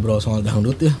ngobrol-ngobrol soal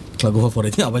dangdut ya. Lagu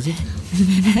favoritnya apa sih?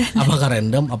 Apakah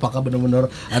random? Apakah benar-benar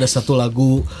ada satu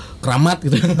lagu keramat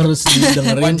gitu yang harus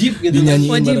didengerin, wajib gitu,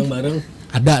 dinyanyiin bareng-bareng?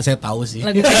 Ada, saya tahu sih.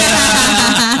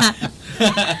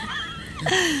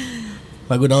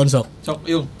 Lagu naon sok? Sok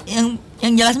Yung.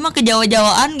 Yang jelas mah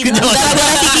kejawa-jawaan gitu.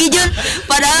 Gara-gara si Kijun.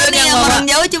 Padahal nih yang orang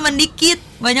Jawa cuma dikit.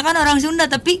 Banyak kan orang Sunda,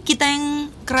 tapi kita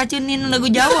yang keracunin lagu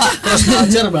Jawa. Cross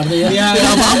culture berarti ya. Iya,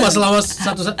 apa selama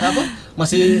apa?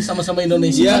 Masih sama-sama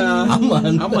Indonesia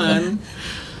aman.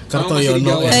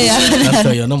 Kartoyono ya.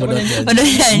 Kartoyono udah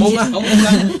nyanyi. Mau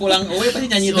pulang pasti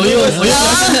nyanyi itu.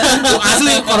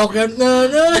 Asli karaoke.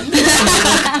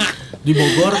 Di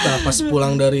Bogor pas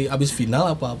pulang dari abis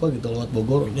final apa gitu lewat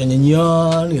Bogor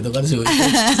nyanyian gitu kan sih.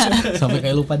 Sampai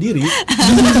kayak lupa diri.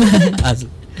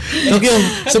 Asli. Oke,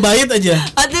 Sebaik aja.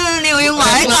 Aduh nih Uyung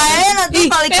main nanti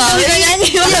kali-kali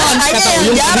nyanyi. Makanya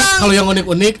yang jarang. Kalau yang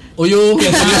unik-unik Uyung yang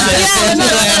serius ya.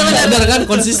 Benar kan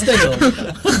konsisten dong.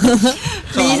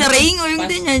 Sering Uyung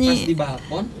tuh nyanyi. Pas di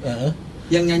balkon.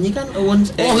 Yang nyanyi kan Uwon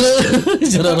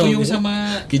Uyung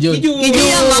sama Kijun.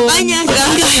 Iya makanya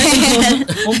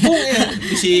mumpung ya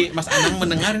si Mas Anang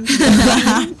mendengar.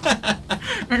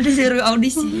 Nanti suruh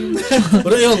audisi.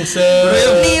 Udah Yung,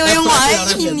 Nih Uyung main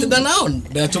ini. Tidak naon.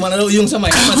 Udah cuma ada Uyung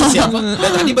sama yang masih siapa?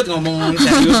 Dan tadi buat ngomong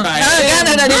serius kayak. Kan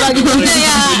udah dibagi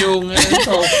ya. Uyung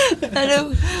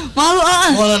Aduh, malu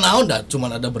Kalau naon dah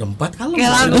cuma ada berempat kalau.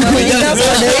 Kayak lagu gitu.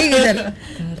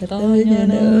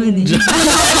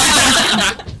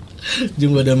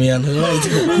 Jung Badamian heula itu.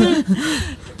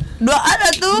 Dua ada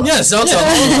tuh. Ya, sok.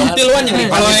 Tiluan yang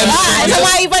kalau yang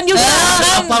Sama Ipan juga.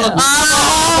 Apa lo?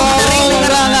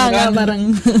 Enggak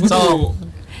bareng. Sok.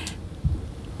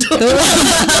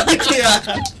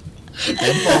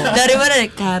 Dari mana deh?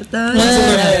 Kartu.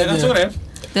 langsung ref.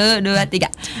 1, 2,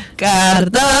 3.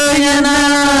 Kartonya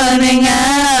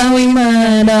nanengawi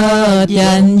medot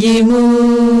janjimu,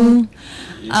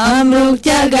 amruk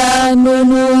jagat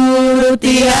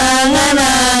menuruti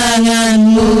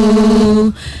angan-anganmu,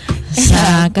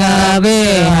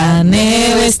 sakabehane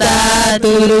wis tak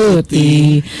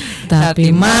turuti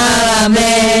tapi malah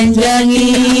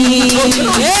menjangi.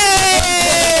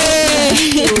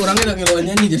 Orangnya udah ngiluan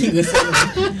nyanyi jadi geus.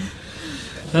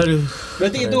 Aduh.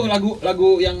 Berarti itu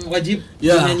lagu yang wajib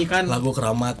dinyanyikan. Lagu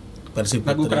keramat PERSIB Putri.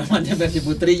 Lagu keramatnya versi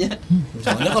putrinya.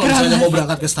 Soalnya kalau misalnya mau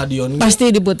berangkat ke stadion Pasti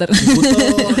diputer.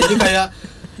 jadi kayak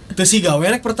teu siga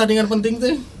werek pertandingan penting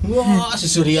teh. Wah, si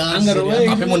Surya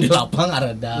tapi mau di lapang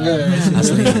arada.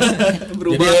 Asli.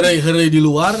 Jadi heureuy di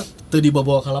luar teu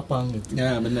dibawa ka lapang gitu.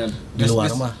 Ya, benar. Di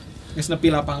luar mah Geus nepi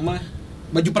lapang mah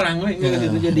baju perang we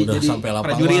gitu jadi sampai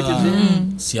lapang prajurit gitu.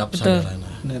 Siap Betul.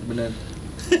 sadarana. Benar.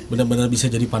 Benar-benar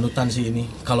bisa jadi panutan sih ini.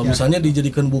 Kalau misalnya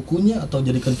dijadikan bukunya atau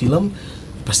jadikan film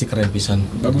pasti keren pisan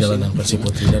perjalanan PERSIB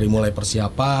Putri dari mulai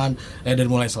persiapan,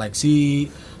 dari mulai seleksi,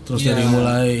 terus dari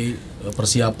mulai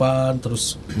persiapan,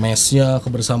 terus mesnya,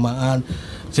 kebersamaan.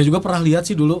 Saya juga pernah lihat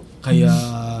sih dulu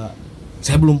kayak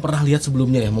saya belum pernah lihat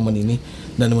sebelumnya ya momen ini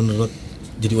dan menurut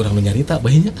jadi orang menyarita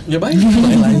banyak. Ya baik.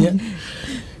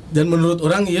 Dan menurut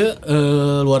orang ya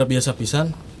luar biasa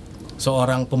pisan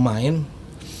seorang pemain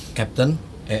kapten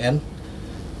EN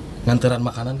nganteran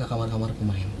makanan ke kamar-kamar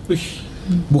pemain.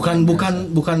 Bukan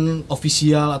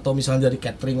official atau misalnya dari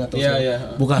catering atau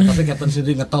bukan, tapi kapten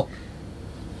sendiri ngetok.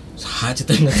 Saha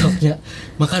cita ngetoknya.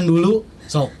 Makan dulu.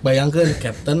 Sok bayangkeun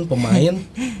kapten pemain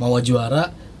mau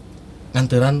juara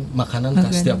nganteran makanan ke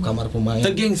setiap kamar pemain.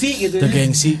 Tergengsi gitu.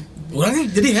 Tergengsi. Orangnya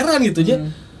jadi heran gitu nya.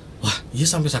 Wah, iya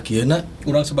sampai sakieuna.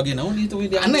 Urang sebagai naon itu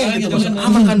Aneh gitu maksudnya.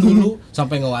 Makan dulu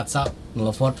sampai nge-WhatsApp,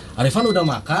 nelfon. Arifan udah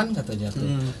makan katanya tuh.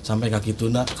 Sampai ka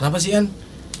kituna. Kenapa sih En?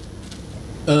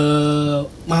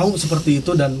 Mau seperti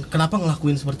itu dan kenapa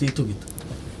ngelakuin seperti itu gitu?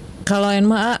 Kalau En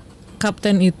mah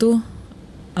kapten itu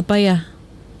apa ya?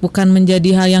 Bukan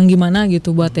menjadi hal yang gimana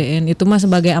gitu buat TN. Itu mah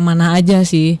sebagai amanah aja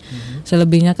sih.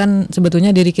 Selebihnya kan sebetulnya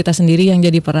diri kita sendiri yang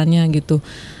jadi perannya gitu.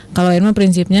 Kalau En mah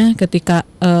prinsipnya ketika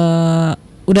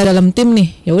udah dalam tim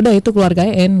nih, ya udah itu keluarga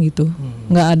En gitu.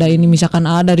 Nggak ada ini misalkan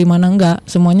A dari mana, enggak.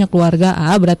 Semuanya keluarga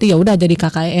A, berarti ya udah jadi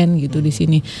kakak En gitu di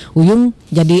sini. Uyung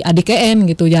jadi adik En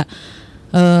gitu ya.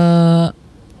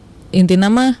 Intinya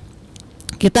mah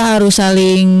kita harus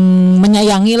saling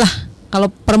menyayangi lah. Kalau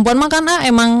perempuan mah kan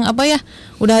emang apa ya,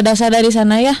 udah dasar dari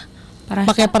sana ya,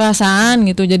 pakai perasaan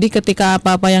gitu. Jadi ketika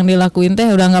apa-apa yang dilakuin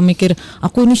teh udah nggak mikir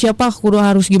aku ini siapa, aku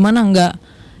udah harus gimana, enggak.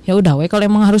 Ya udah kalau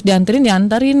emang harus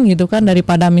diantarin gitu kan,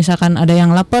 daripada misalkan ada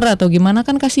yang lapar atau gimana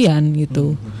kan kasihan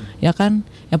gitu. Ya kan?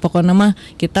 Ya pokoknya mah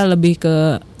kita lebih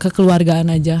ke kekeluargaan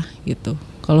aja gitu.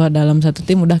 Kalau dalam satu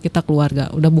tim udah kita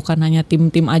keluarga, udah bukan hanya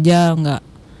tim-tim aja, enggak.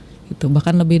 Gitu,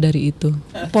 bahkan lebih dari itu.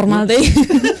 Formal deh.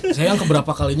 Saya yang keberapa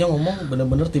kalinya ngomong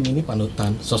bener-bener tim ini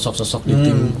panutan. Sosok-sosok di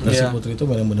tim PERSIB Putri itu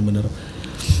bener-bener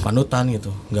panutan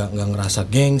gitu. Nggak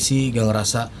ngerasa gengsi, nggak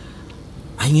ngerasa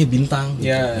aingnya bintang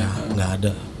gitu. Ya, nggak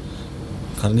ada.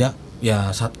 Karena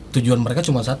ya tujuan mereka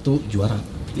cuma satu, juara.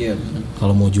 Iya.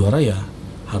 Kalau mau juara ya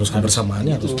harus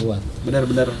kebersamaannya harus kuat.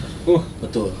 Benar-benar.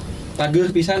 Betul.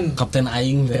 Tager pisan. Kapten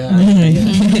aing teh.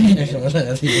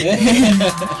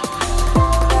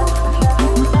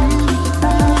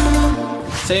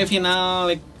 Saya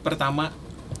final leg pertama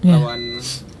lawan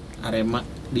Arema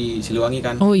di Siliwangi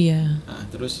kan. Oh iya. Nah,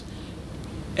 terus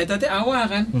tadi awal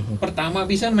kan. Pertama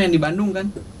pisan main di Bandung kan.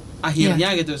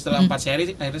 Akhirnya gitu setelah 4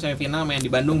 seri akhirnya semifinal main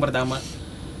di Bandung pertama.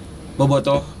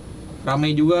 Bobotoh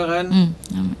ramai juga kan.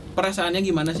 Perasaannya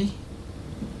gimana sih?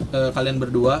 Kalian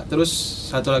berdua, terus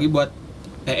satu lagi buat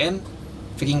EN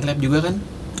Viking Club juga kan?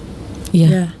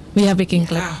 Iya. Iya Viking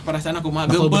Club. Perasaan aku mah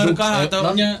geber kah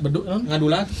atau nya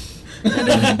ngadulat.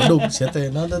 Bedug sia teh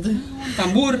naon teh?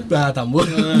 Tambur. Tambur.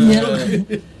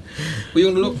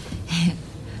 Uyung dulu.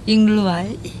 Yang dulu aja.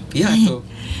 Iya tuh.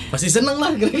 Pasti seneng lah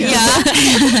kira-kira. Iya.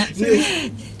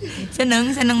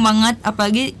 seneng banget,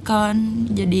 apalagi kalau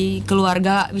jadi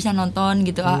keluarga bisa nonton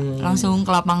gitu, langsung ke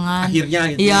lapangan.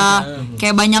 Akhirnya gitu. Iya,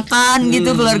 kayak banyakan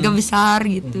gitu keluarga besar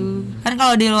gitu. Kan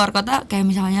kalau di luar kota kayak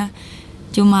misalnya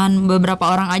cuman beberapa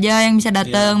orang aja yang bisa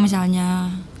datang misalnya.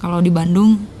 Kalau di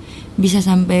Bandung bisa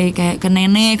sampai kayak ke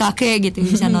nenek, kakek gitu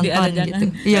bisa nonton gitu.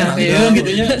 Iya. Gitu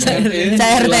ya.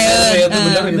 CRT.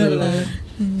 Benar gitu.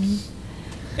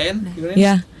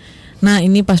 Ya. Nah,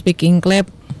 ini pas Viking Club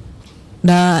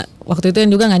waktu itu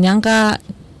yang juga nggak nyangka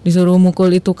disuruh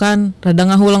mukul itu kan rada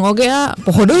ngahulang oge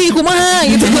poho deui kumaha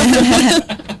gitu.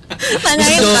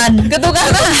 Nanyain kan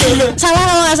ketukana salah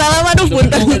kalau nggak salah mah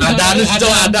punten ada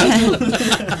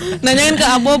nanyain ke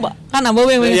Abo kan Abo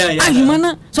yang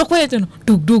gimana sok we cenah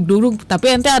dug tapi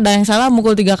ente ada yang salah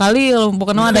mukul 3 kali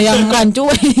pokoknya ada yang rancu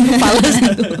pales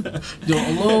gitu. Ya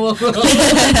Allah.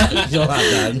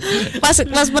 Pas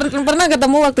pernah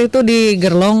ketemu waktu itu di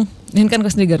Gerlong, ini kan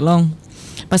kos di Gerlong.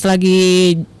 Pas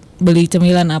lagi beli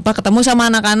cemilan ketemu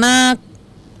sama anak-anak,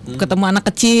 ketemu anak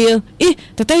kecil. Ih,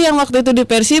 teteh yang waktu itu di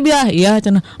PERSIB ya? Iya,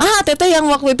 cenah. Teteh yang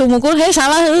waktu itu mukul,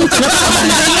 salah. Ayo.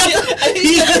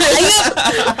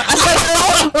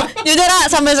 Jujur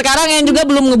sampai sekarang yang juga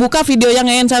belum ngebuka video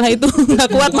yang salah itu. Enggak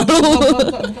kuat malu.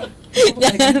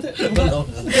 Jangan.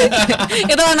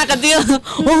 Itu anak kecil.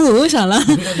 Salah.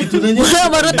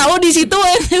 Baru tahu di situ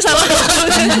salah.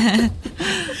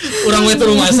 Urang we teu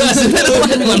rumasa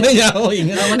mana nyaho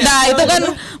inget. Nah, itu kan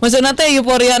maksudna teh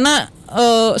euforiana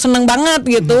seneng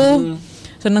banget gitu.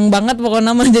 Seneng banget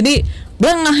pokoknya mah jadi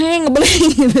bang ngebeli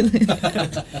gitu.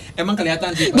 Emang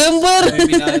kelihatan sih gambar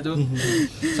final itu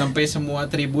sampai semua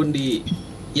tribun di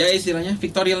ya istilahnya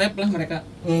victory lap lah mereka.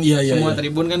 Iya. Semua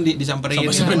tribun kan disamperin.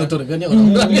 Sampai nuturkeun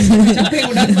orang. Sampai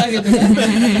udah gitu kan.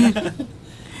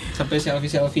 Sampai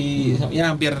selfie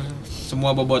ya hampir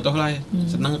semua bobotoh lah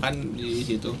seneng kan di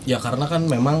situ. Ya karena kan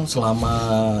memang selama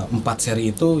 4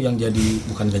 seri itu yang jadi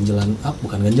bukan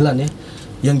ganjelan ya.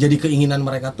 Yang jadi keinginan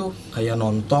mereka tuh kayak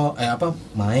nonton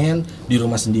main di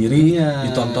rumah sendiri,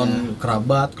 ditonton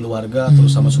kerabat, keluarga,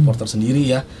 terus sama supporter sendiri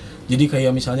ya. Jadi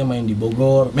kayak misalnya main di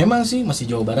Bogor, memang sih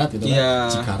masih Jawa Barat gitu kan,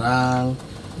 Cikarang.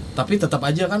 Tapi tetap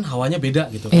aja kan hawanya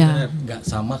beda gitu kan. Enggak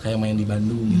sama kayak main di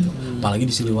Bandung gitu. Apalagi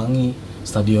di Siliwangi,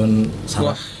 stadion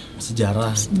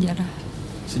sejarah.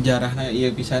 Sejarahnya iya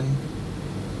pisan.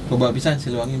 Loba pisan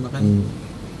Siliwangi makan.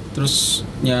 Terus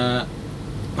nya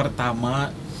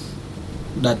pertama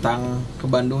datang ke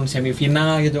Bandung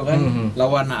semifinal gitu kan,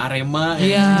 lawan Arema.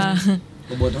 Iya.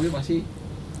 Bobotoh pasti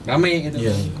rame gitu.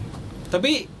 Iya.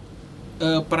 Tapi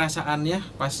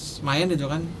perasaannya pas main gitu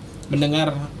kan,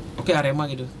 mendengar oke Arema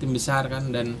gitu, tim besar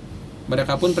kan, dan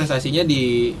mereka pun prestasinya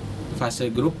di fase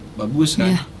grup bagus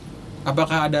kan. Iya.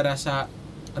 Apakah ada rasa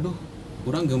aduh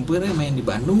kurang gempeur ya main di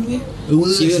Bandung ya?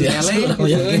 Sieun eleh gitu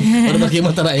kan. Berbagi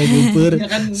motor aya gempeur. Ya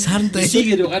kan Santai sih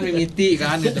gitu kan mimiti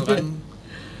kan gitu kan.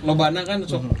 Lobana kan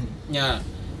sok nya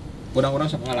orang-orang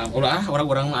sok ngalam.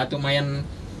 Orang-orang mah atuh main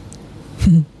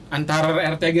antar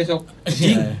RTG sok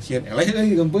anjing sieun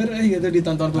eleh gempeur gitu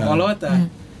ditonton ku kolot.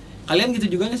 Kalian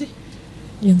gitu juga enggak sih?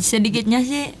 Sedikitnya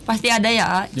sih pasti ada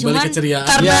ya. Di balik keceriaan.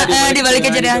 Karena Ya, di balik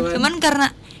keceriaan. gitu kan. Cuman karena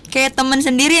kayak teman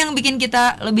sendiri yang bikin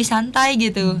kita lebih santai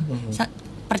gitu.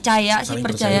 Percaya sih, Saling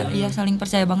percaya. percaya. Iya, saling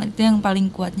percaya banget, itu yang paling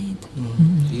kuatnya itu.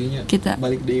 Iya Kita.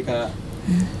 balik di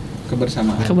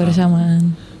kebersamaan. Kebersamaan.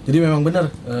 Jadi memang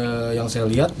benar yang saya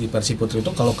lihat di PERSIB Putri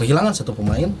itu kalau kehilangan satu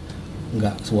pemain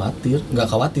nggak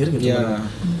khawatir gitu. Iya.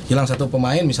 Hilang satu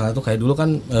pemain misalnya tuh kayak dulu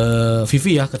kan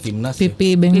Vivi ya ke timnas.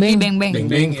 Pipi Beng beng-beng. beng.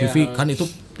 Beng ya. Vivi kan itu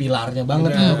pilarnya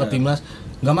banget Bener. gitu ke timnas.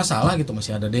 Nggak masalah gitu,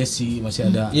 masih ada Desi, masih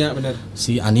ada Iya benar.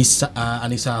 si Anissa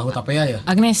Hutapea ya.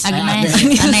 Agnes. Agnes.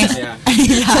 Ya.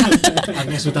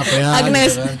 Agnes Hutapea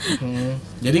Agnes. gitu kan.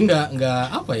 Jadi nggak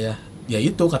apa ya? Ya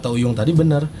itu kata Uyung tadi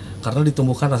benar, karena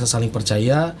ditumbuhkan rasa saling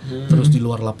percaya, terus di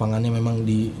luar lapangannya memang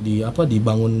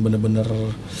dibangun bener-bener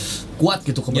kuat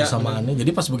gitu kebersamaannya.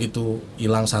 Jadi pas begitu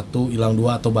hilang satu, hilang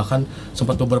dua, atau bahkan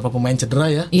sempat beberapa pemain cedera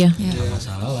ya, Iya. nggak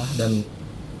masalah dan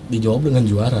dijawab dengan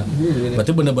juara.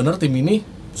 Berarti bener-bener tim ini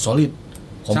solid,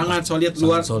 kompak, Sangat solid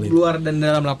solid. luar dan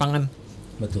dalam lapangan.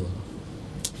 Betul.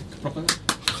 Keprok kan?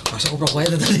 Masa keprok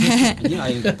aja tadi. Iya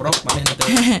aing keprok mana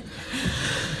teh.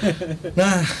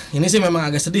 Nah, ini sih memang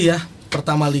agak sedih ya.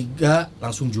 Pertama liga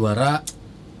langsung juara,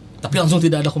 tapi langsung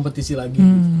tidak ada kompetisi lagi.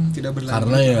 Tidak berlanjut.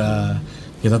 Karena ya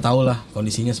kita tahu lah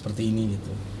kondisinya seperti ini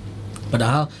gitu.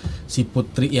 Padahal si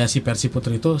PERSIB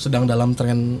Putri itu sedang dalam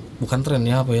bukan tren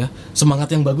ya apa ya,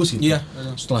 semangat yang bagus gitu. Iya.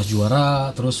 Setelah juara,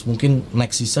 terus mungkin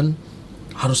next season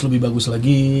harus lebih bagus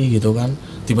lagi gitu kan.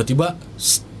 Tiba-tiba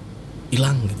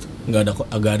hilang gitu.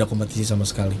 Nggak ada kompetisi sama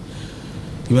sekali.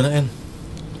 Gimana En?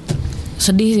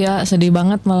 Sedih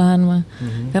banget malahan mah.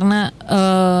 Karena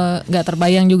nggak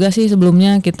terbayang juga sih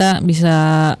sebelumnya kita bisa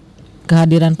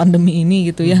kehadiran pandemi ini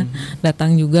gitu ya,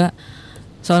 datang juga.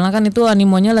 Soalnya kan itu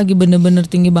animonya lagi bener-bener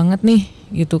tinggi banget nih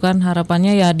gitu kan.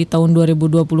 Harapannya ya di tahun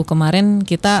 2020 kemarin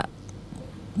kita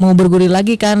mau bergulir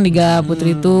lagi kan Liga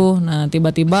Putri itu. Nah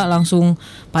tiba-tiba langsung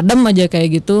padam aja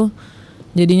kayak gitu.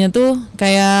 Jadinya tuh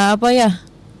kayak apa ya,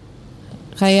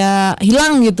 kayak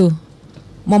hilang gitu.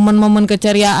 Momen-momen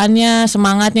keceriaannya,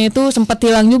 semangatnya itu sempat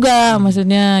hilang juga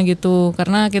maksudnya gitu.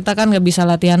 Karena kita kan gak bisa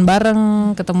latihan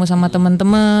bareng, ketemu sama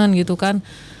teman-teman gitu kan,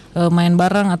 main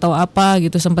bareng atau apa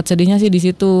gitu. Sempat sedihnya sih di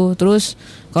situ. Terus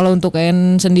kalau untuk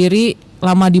En sendiri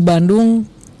lama di Bandung,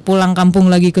 pulang kampung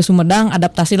lagi ke Sumedang,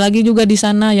 adaptasi lagi juga di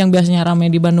sana. Yang biasanya ramai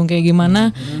di Bandung kayak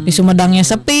gimana, di Sumedangnya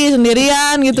sepi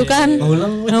sendirian gitu kan.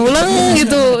 Ulang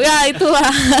gitu. Ya itulah.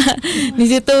 Di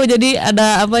situ jadi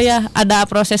ada apa ya? Ada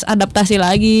proses adaptasi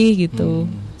lagi gitu.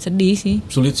 Sedih sih.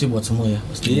 Sulit sih buat semua ya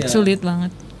pasti. Iya. Sulit banget.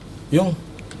 Yung,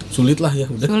 sulit lah ya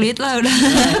udah. Sulit lah udah.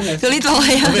 Sulit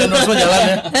pokoknya. Tapi endorse mah jalan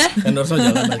ya. Endorse mah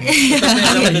jalan lagi.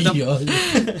 Iya.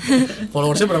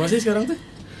 Followersnya berapa sih sekarang tuh?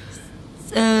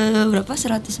 Berapa?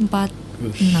 146.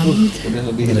 Udah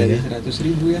lebih dari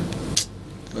 100.000 ya.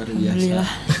 Luar biasa. Alhamdulillah.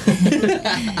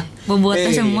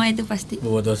 Bobotoh semua itu pasti.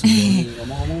 Bobotoh semua.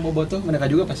 Ngomong-ngomong bobotoh, mereka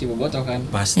juga pasti bobotoh kan.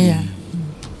 Pasti. Iya.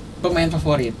 Pemain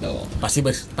favorit tuh.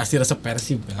 Pasti resep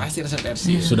Persib kan. Pasti resep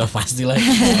Persib. Sudah pasti lah.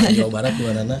 Jawa Barat di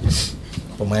mana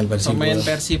pemain Persib. Pemain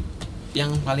Persib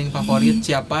yang paling favorit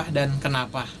siapa dan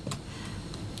kenapa?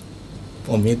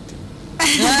 Omid.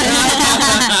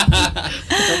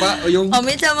 Coba Uyung.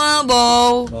 Omid sama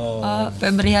Bow. Oh.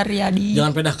 Febri Haryadi. Jangan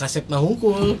pedah kasep nah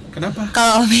hungkul. Kenapa?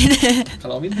 Kalau Omid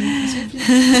Kalau Omid Persib.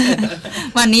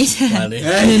 manis. Manis.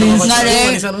 Nggak Sama pacar ada kamu yang-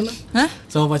 manisan Nuna? Hah?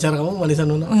 Sama pacar kamu manisan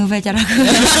Nuna? Pacar aku.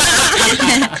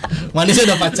 Manisnya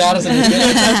udah pacar sendiri.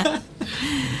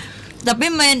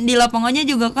 Tapi main di lapangannya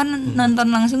juga kan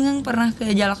nonton langsung yang pernah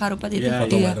ke Jalak Harupat itu. Iya,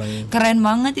 foto bareng. Keren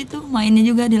banget itu mainnya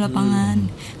juga di lapangan.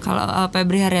 Kalau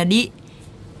Febri Haryadi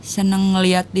seneng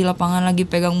ngelihat di lapangan lagi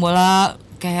pegang bola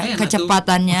kayak Enak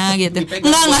kecepatannya gitu. Dipegang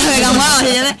Enggak pegang bola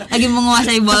maksudnya lagi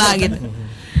menguasai bola gitu.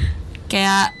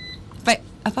 Kayak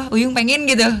Uyung pengen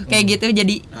gitu, kayak gitu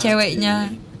jadi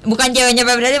ceweknya. Bukan ceweknya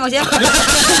Febri Haryadi maksudnya.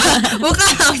 Bukan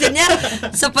maksudnya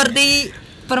seperti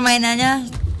permainannya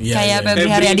Iya, kayak iya. Febri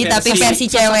Haryadi tapi versi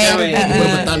cewek.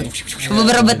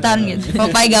 Berebetan gitu.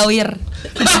 Popeye gawir.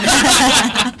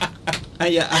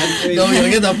 Ayaan.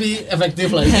 Gawirnya tapi efektif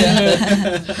lah ya.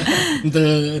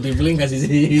 Untuk dribbling kasih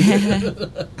sih.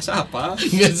 Asa apa?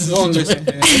 Enggak sih.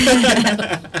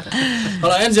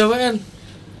 Kalau En siapa En?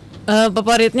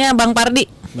 Favoritnya Bang Pardi.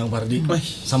 Bang Pardi.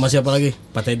 Sama siapa lagi?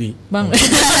 Pak Teddy. Bang.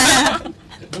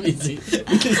 Isi.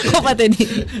 Kok Pak Teddy?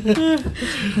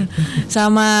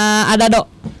 Sama Adado.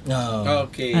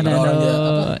 Oke.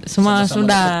 Adado. Semua Sama-sama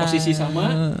sudah. Posisi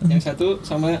sama, yang satu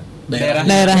sama daerah.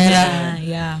 Daerahnya.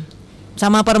 Ya.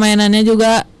 Sama permainannya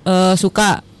juga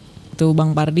suka. Tuh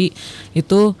Bang Pardi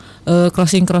itu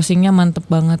crossingnya mantep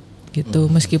banget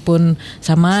gitu. Meskipun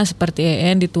sama seperti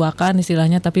EN dituakan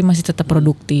istilahnya tapi masih tetap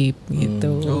produktif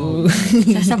gitu.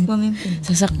 Sosok pemimpin.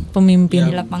 Sosok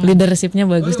pemimpin. Di lapangan. Leadershipnya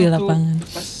bagus di lapangan.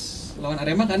 Pas lawan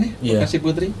Arema kan ya, Iya. PERSIB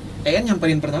Putri. EN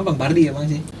nyamperin pertama Bang Pardi ya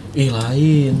Bang sih. Ih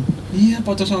lain. Iya,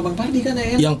 foto sama Bang Pardi kan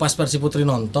EN. Yang pas PERSIB Putri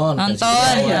nonton.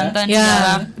 Nonton Ya.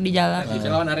 di jalan. Di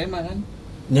lawan Arema kan.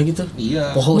 Ya gitu.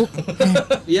 Iya. Pohon.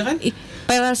 Iya kan?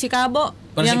 Persikabo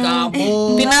Persikabo.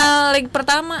 yang final leg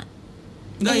pertama.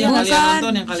 Enggak yang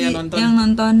kalian nonton. Yang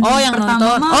nonton. Oh, yang pertama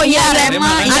nonton. mah Oh iya, Arema.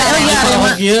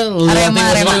 Arema. Iya, Oh, iya, Arema.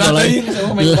 Arema.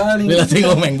 Sama main baling. Dilatih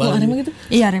ngomeng Oh, Arema baling. gitu.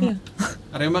 Iya, Arema.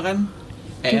 Arema kan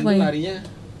EN tuh ya? larinya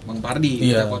Bang Pardi.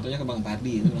 Iya. Kita fotonya ke Bang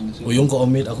Pardi itu langsung. Uyung ke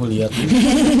Omid aku lihat.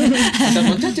 Kita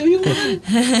kontak cuy Uyung.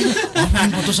 Apaan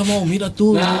foto sama Omid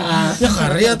atuh. Ya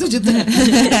karya tuh gitu.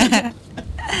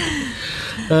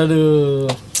 Aduh.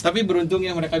 Tapi beruntung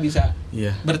ya mereka bisa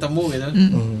Iya. bertemu gitu.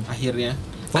 Akhirnya.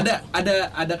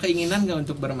 Ada keinginan nggak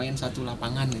untuk bermain satu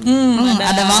lapangan gitu?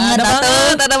 Ada banget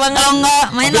atuh. Ada banget. Kalau enggak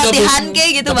main Tapi nggak latihan mungkin-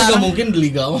 kayak gitu, tapi Bang. nggak mungkin di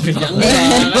liga sama final.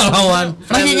 Enggak. Lawan.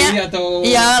 Friendly Maksudnya atau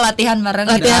iya latihan bareng.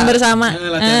 Latihan bersama.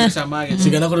 latihan bersama gitu.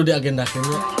 Sehingga aku udah diagendakan.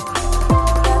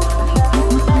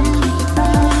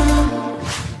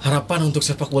 Harapan untuk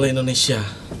sepak bola Indonesia,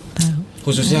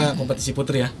 khususnya kompetisi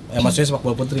putri ya. Maksudnya sepak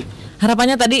bola putri.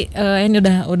 Harapannya tadi ini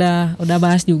udah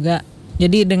bahas juga.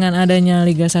 Jadi dengan adanya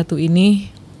Liga 1 ini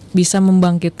bisa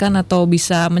membangkitkan atau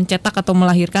bisa mencetak atau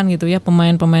melahirkan gitu ya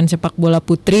pemain-pemain sepak bola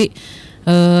putri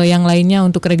yang lainnya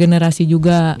untuk regenerasi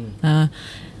juga. Nah,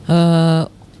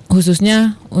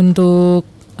 khususnya untuk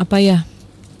apa ya?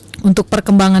 Untuk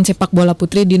perkembangan sepak bola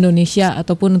putri di Indonesia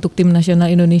ataupun untuk tim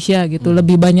nasional Indonesia gitu.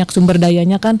 Lebih banyak sumber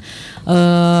dayanya kan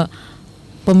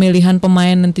pemilihan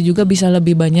pemain nanti juga bisa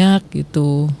lebih banyak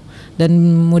gitu. Dan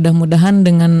mudah-mudahan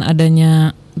dengan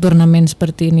adanya turnamen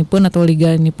seperti ini pun atau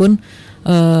liga ini pun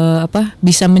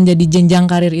bisa menjadi jenjang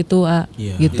karir itu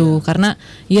gitu. Karena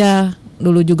ya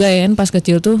dulu juga ya pas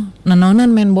kecil tuh nanaonan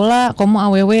main bola komo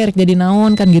awewe rek jadi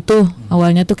naon kan gitu.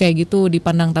 Awalnya tuh kayak gitu,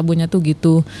 dipandang tabunya tuh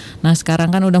gitu. Nah sekarang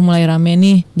kan udah mulai rame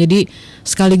nih, jadi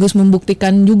sekaligus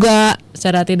membuktikan juga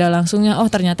secara tidak langsungnya oh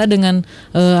ternyata dengan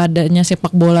adanya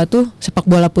sepak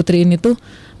bola putri ini tuh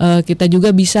kita juga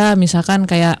bisa misalkan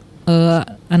kayak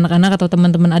anak-anak atau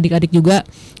teman-teman adik-adik juga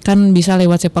kan bisa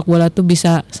lewat sepak bola tuh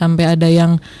bisa sampai ada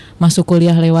yang masuk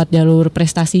kuliah lewat jalur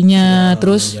prestasinya,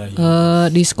 terus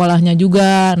di sekolahnya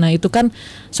juga. Nah itu kan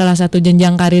salah satu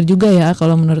jenjang karir juga ya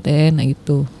kalau menurut EN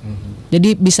gitu.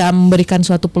 Jadi bisa memberikan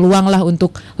suatu peluang lah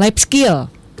untuk life skill.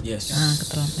 Yes. Nah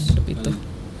keterampilan hidup itu.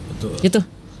 Betul. Gitu.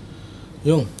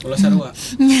 Yung, Bola sarua.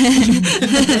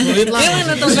 sulit lah.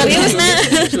 Nonton serius nah.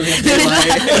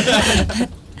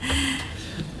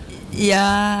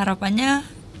 Ya harapannya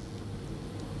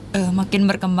makin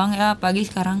berkembang ya, apalagi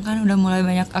sekarang kan udah mulai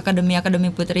banyak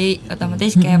akademi putri,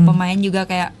 otomatis kayak pemain juga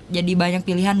kayak jadi banyak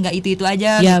pilihan, nggak itu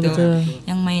aja Ya, gitu betul.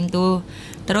 yang main tuh.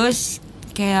 Terus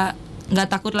kayak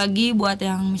nggak takut lagi buat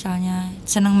yang misalnya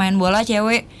seneng main bola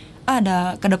cewek,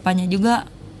 ada kedepannya juga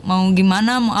mau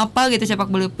gimana mau apa gitu sepak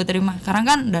bola putri mah. Sekarang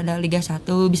kan udah ada Liga 1,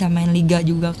 bisa main liga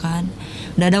juga kan,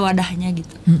 udah ada wadahnya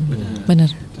gitu. Benar.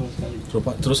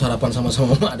 Terus harapan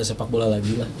sama-sama mah ada sepak bola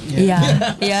lagi lah. Iya,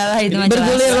 iyalah itu mah jelas.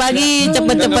 Bergulir lagi,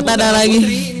 cepet-cepet ada lagi.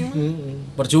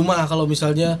 Percuma kalau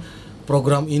misalnya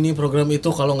program ini program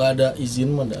itu kalau nggak ada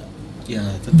izin mah ada. Ya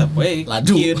tetap baik.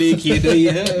 Ladu. Kieu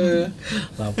deui ya.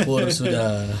 Lapor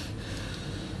sudah.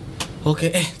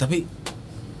 Oke, tapi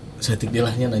setik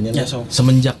dilahnya nanya Ya, so.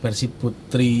 semenjak PERSIB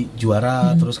Putri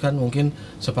juara terus kan mungkin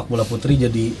sepak bola putri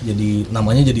jadi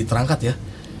namanya jadi terangkat ya.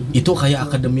 Itu kayak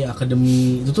akademi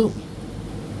itu tuh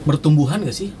bertumbuhan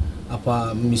gak sih?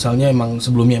 Apa misalnya emang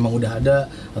sebelumnya emang udah ada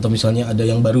atau misalnya ada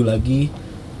yang baru lagi?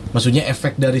 Maksudnya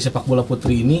efek dari sepak bola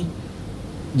putri ini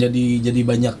jadi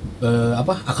banyak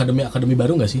akademi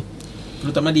baru gak sih?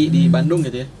 Terutama di Bandung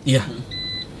gitu ya. Iya.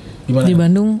 Gimana? Di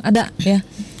Bandung ada ya.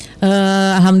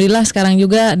 Alhamdulillah sekarang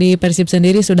juga di Persib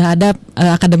sendiri sudah ada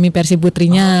akademi Persib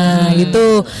Putrinya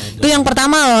gitu. Itu yang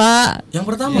pertama loh, Pak. Yang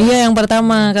pertama? Iya, yang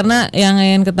pertama, karena yang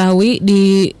ingin ketahui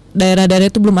di daerah-daerah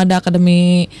itu belum ada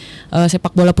akademi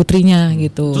sepak bola putrinya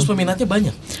gitu. Terus peminatnya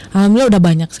banyak? Alhamdulillah udah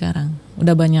banyak sekarang.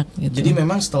 Udah banyak gitu. Jadi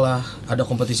memang setelah ada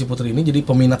kompetisi putri ini, jadi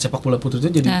peminat sepak bola putri itu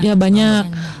jadi ya banyak.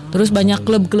 Terus banyak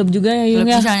klub-klub juga ya, Yung,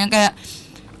 Klub ya. misalnya kayak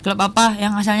klub apa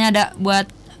yang asalnya ada buat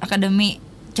akademi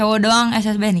cowok doang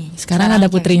SSB nih. Sekarang ada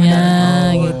putrinya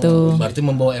gitu. berarti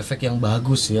membawa efek yang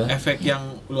bagus ya. Efek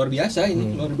yang luar biasa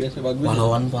ini, luar biasa bagus.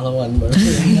 Pahlawan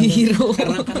Hero.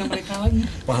 Karena mereka lagi.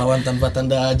 pahlawan tanpa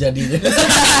tanda jadi.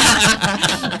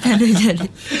 Ada jadi.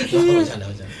 Bercanda.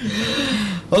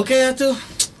 Oke ya tuh.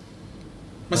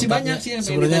 Masih banyak sih yang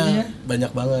pengen sebenarnya ditanya.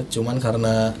 banyak banget, cuman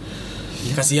karena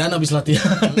kasihan habis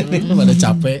latihan pada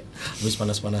capek, habis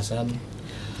panas-panasan.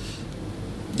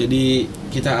 Jadi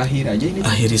kita akhir aja ini.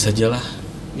 Akhiri sajalah.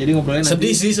 Jadi ngobrolnya nanti.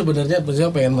 Sedih sih sebenarnya, maksudnya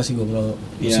pengen masih ngobrol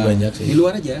masih Ya, banyak sih. di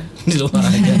luar aja. Di luar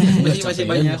aja. Masih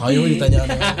banyak. Ayo ditanya.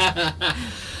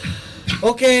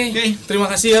 Oke, terima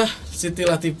kasih ya Siti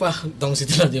Latifah,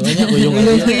 Siti Latifahnya Uyung.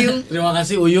 Terima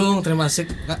kasih Uyung, terima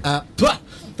kasih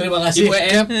terima kasih Ibu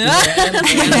EM.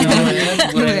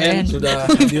 Ibu EM sudah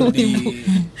hadir di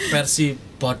PERSIB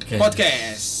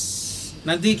Podcast.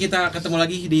 Nanti kita ketemu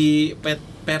lagi di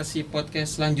PERSIB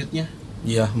Podcast selanjutnya.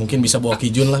 Iya, mungkin bisa bawa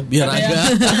Kijun lah biar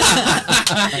agak.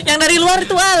 Yang dari luar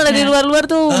tuh dari luar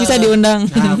tuh bisa diundang.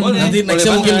 Nah, boleh. Nanti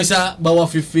nextnya mungkin bisa bawa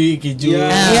Vivi Kijun.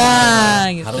 Ya,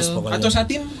 gitu. Harus pokoknya. Atau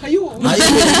Satin, ayo.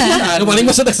 Ayo, paling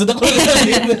masa sedek-sedek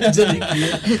jadi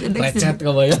recet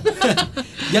kebayang.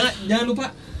 Jangan lupa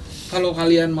kalau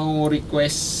kalian mau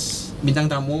request bintang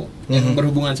tamu yang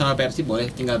berhubungan sama Persib,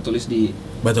 boleh tinggal tulis di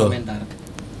komentar.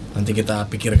 Nanti kita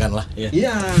pikirkan lah ya.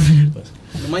 Iya.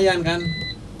 Lumayan kan.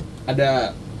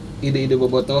 Ada ide-ide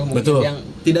bobotoh mungkin yang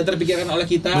tidak terpikirkan oleh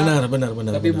kita. Benar.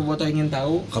 Tapi bobotoh ingin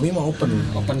tahu. Kami mau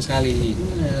open sekali.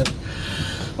 Benar.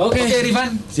 Oke,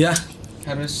 Rifan. Ya.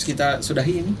 Harus kita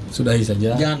sudahi ini. Sudahi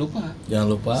saja. Jangan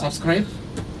lupa subscribe,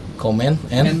 komen,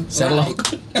 and share.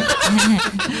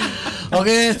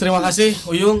 Oke, terima kasih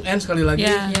Uyung, and sekali lagi.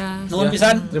 Nuhun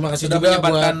pisan. Terima kasih sudah juga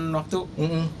menyempatkan waktu.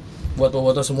 Buat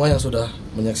bobotoh semua yang sudah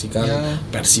menyaksikan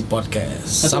PERSIB Podcast.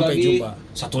 Sampai jumpa.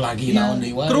 Satu lagi tahun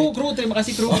dewa. Kru, terima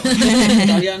kasih kru.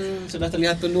 Kalian sudah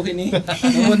terlihat tunduh ini.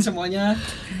 Nuhun semuanya.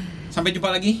 Sampai jumpa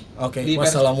lagi. Oke,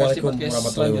 wassalamualaikum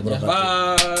warahmatullahi wabarakatuh.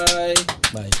 Bye.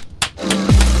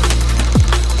 Bye.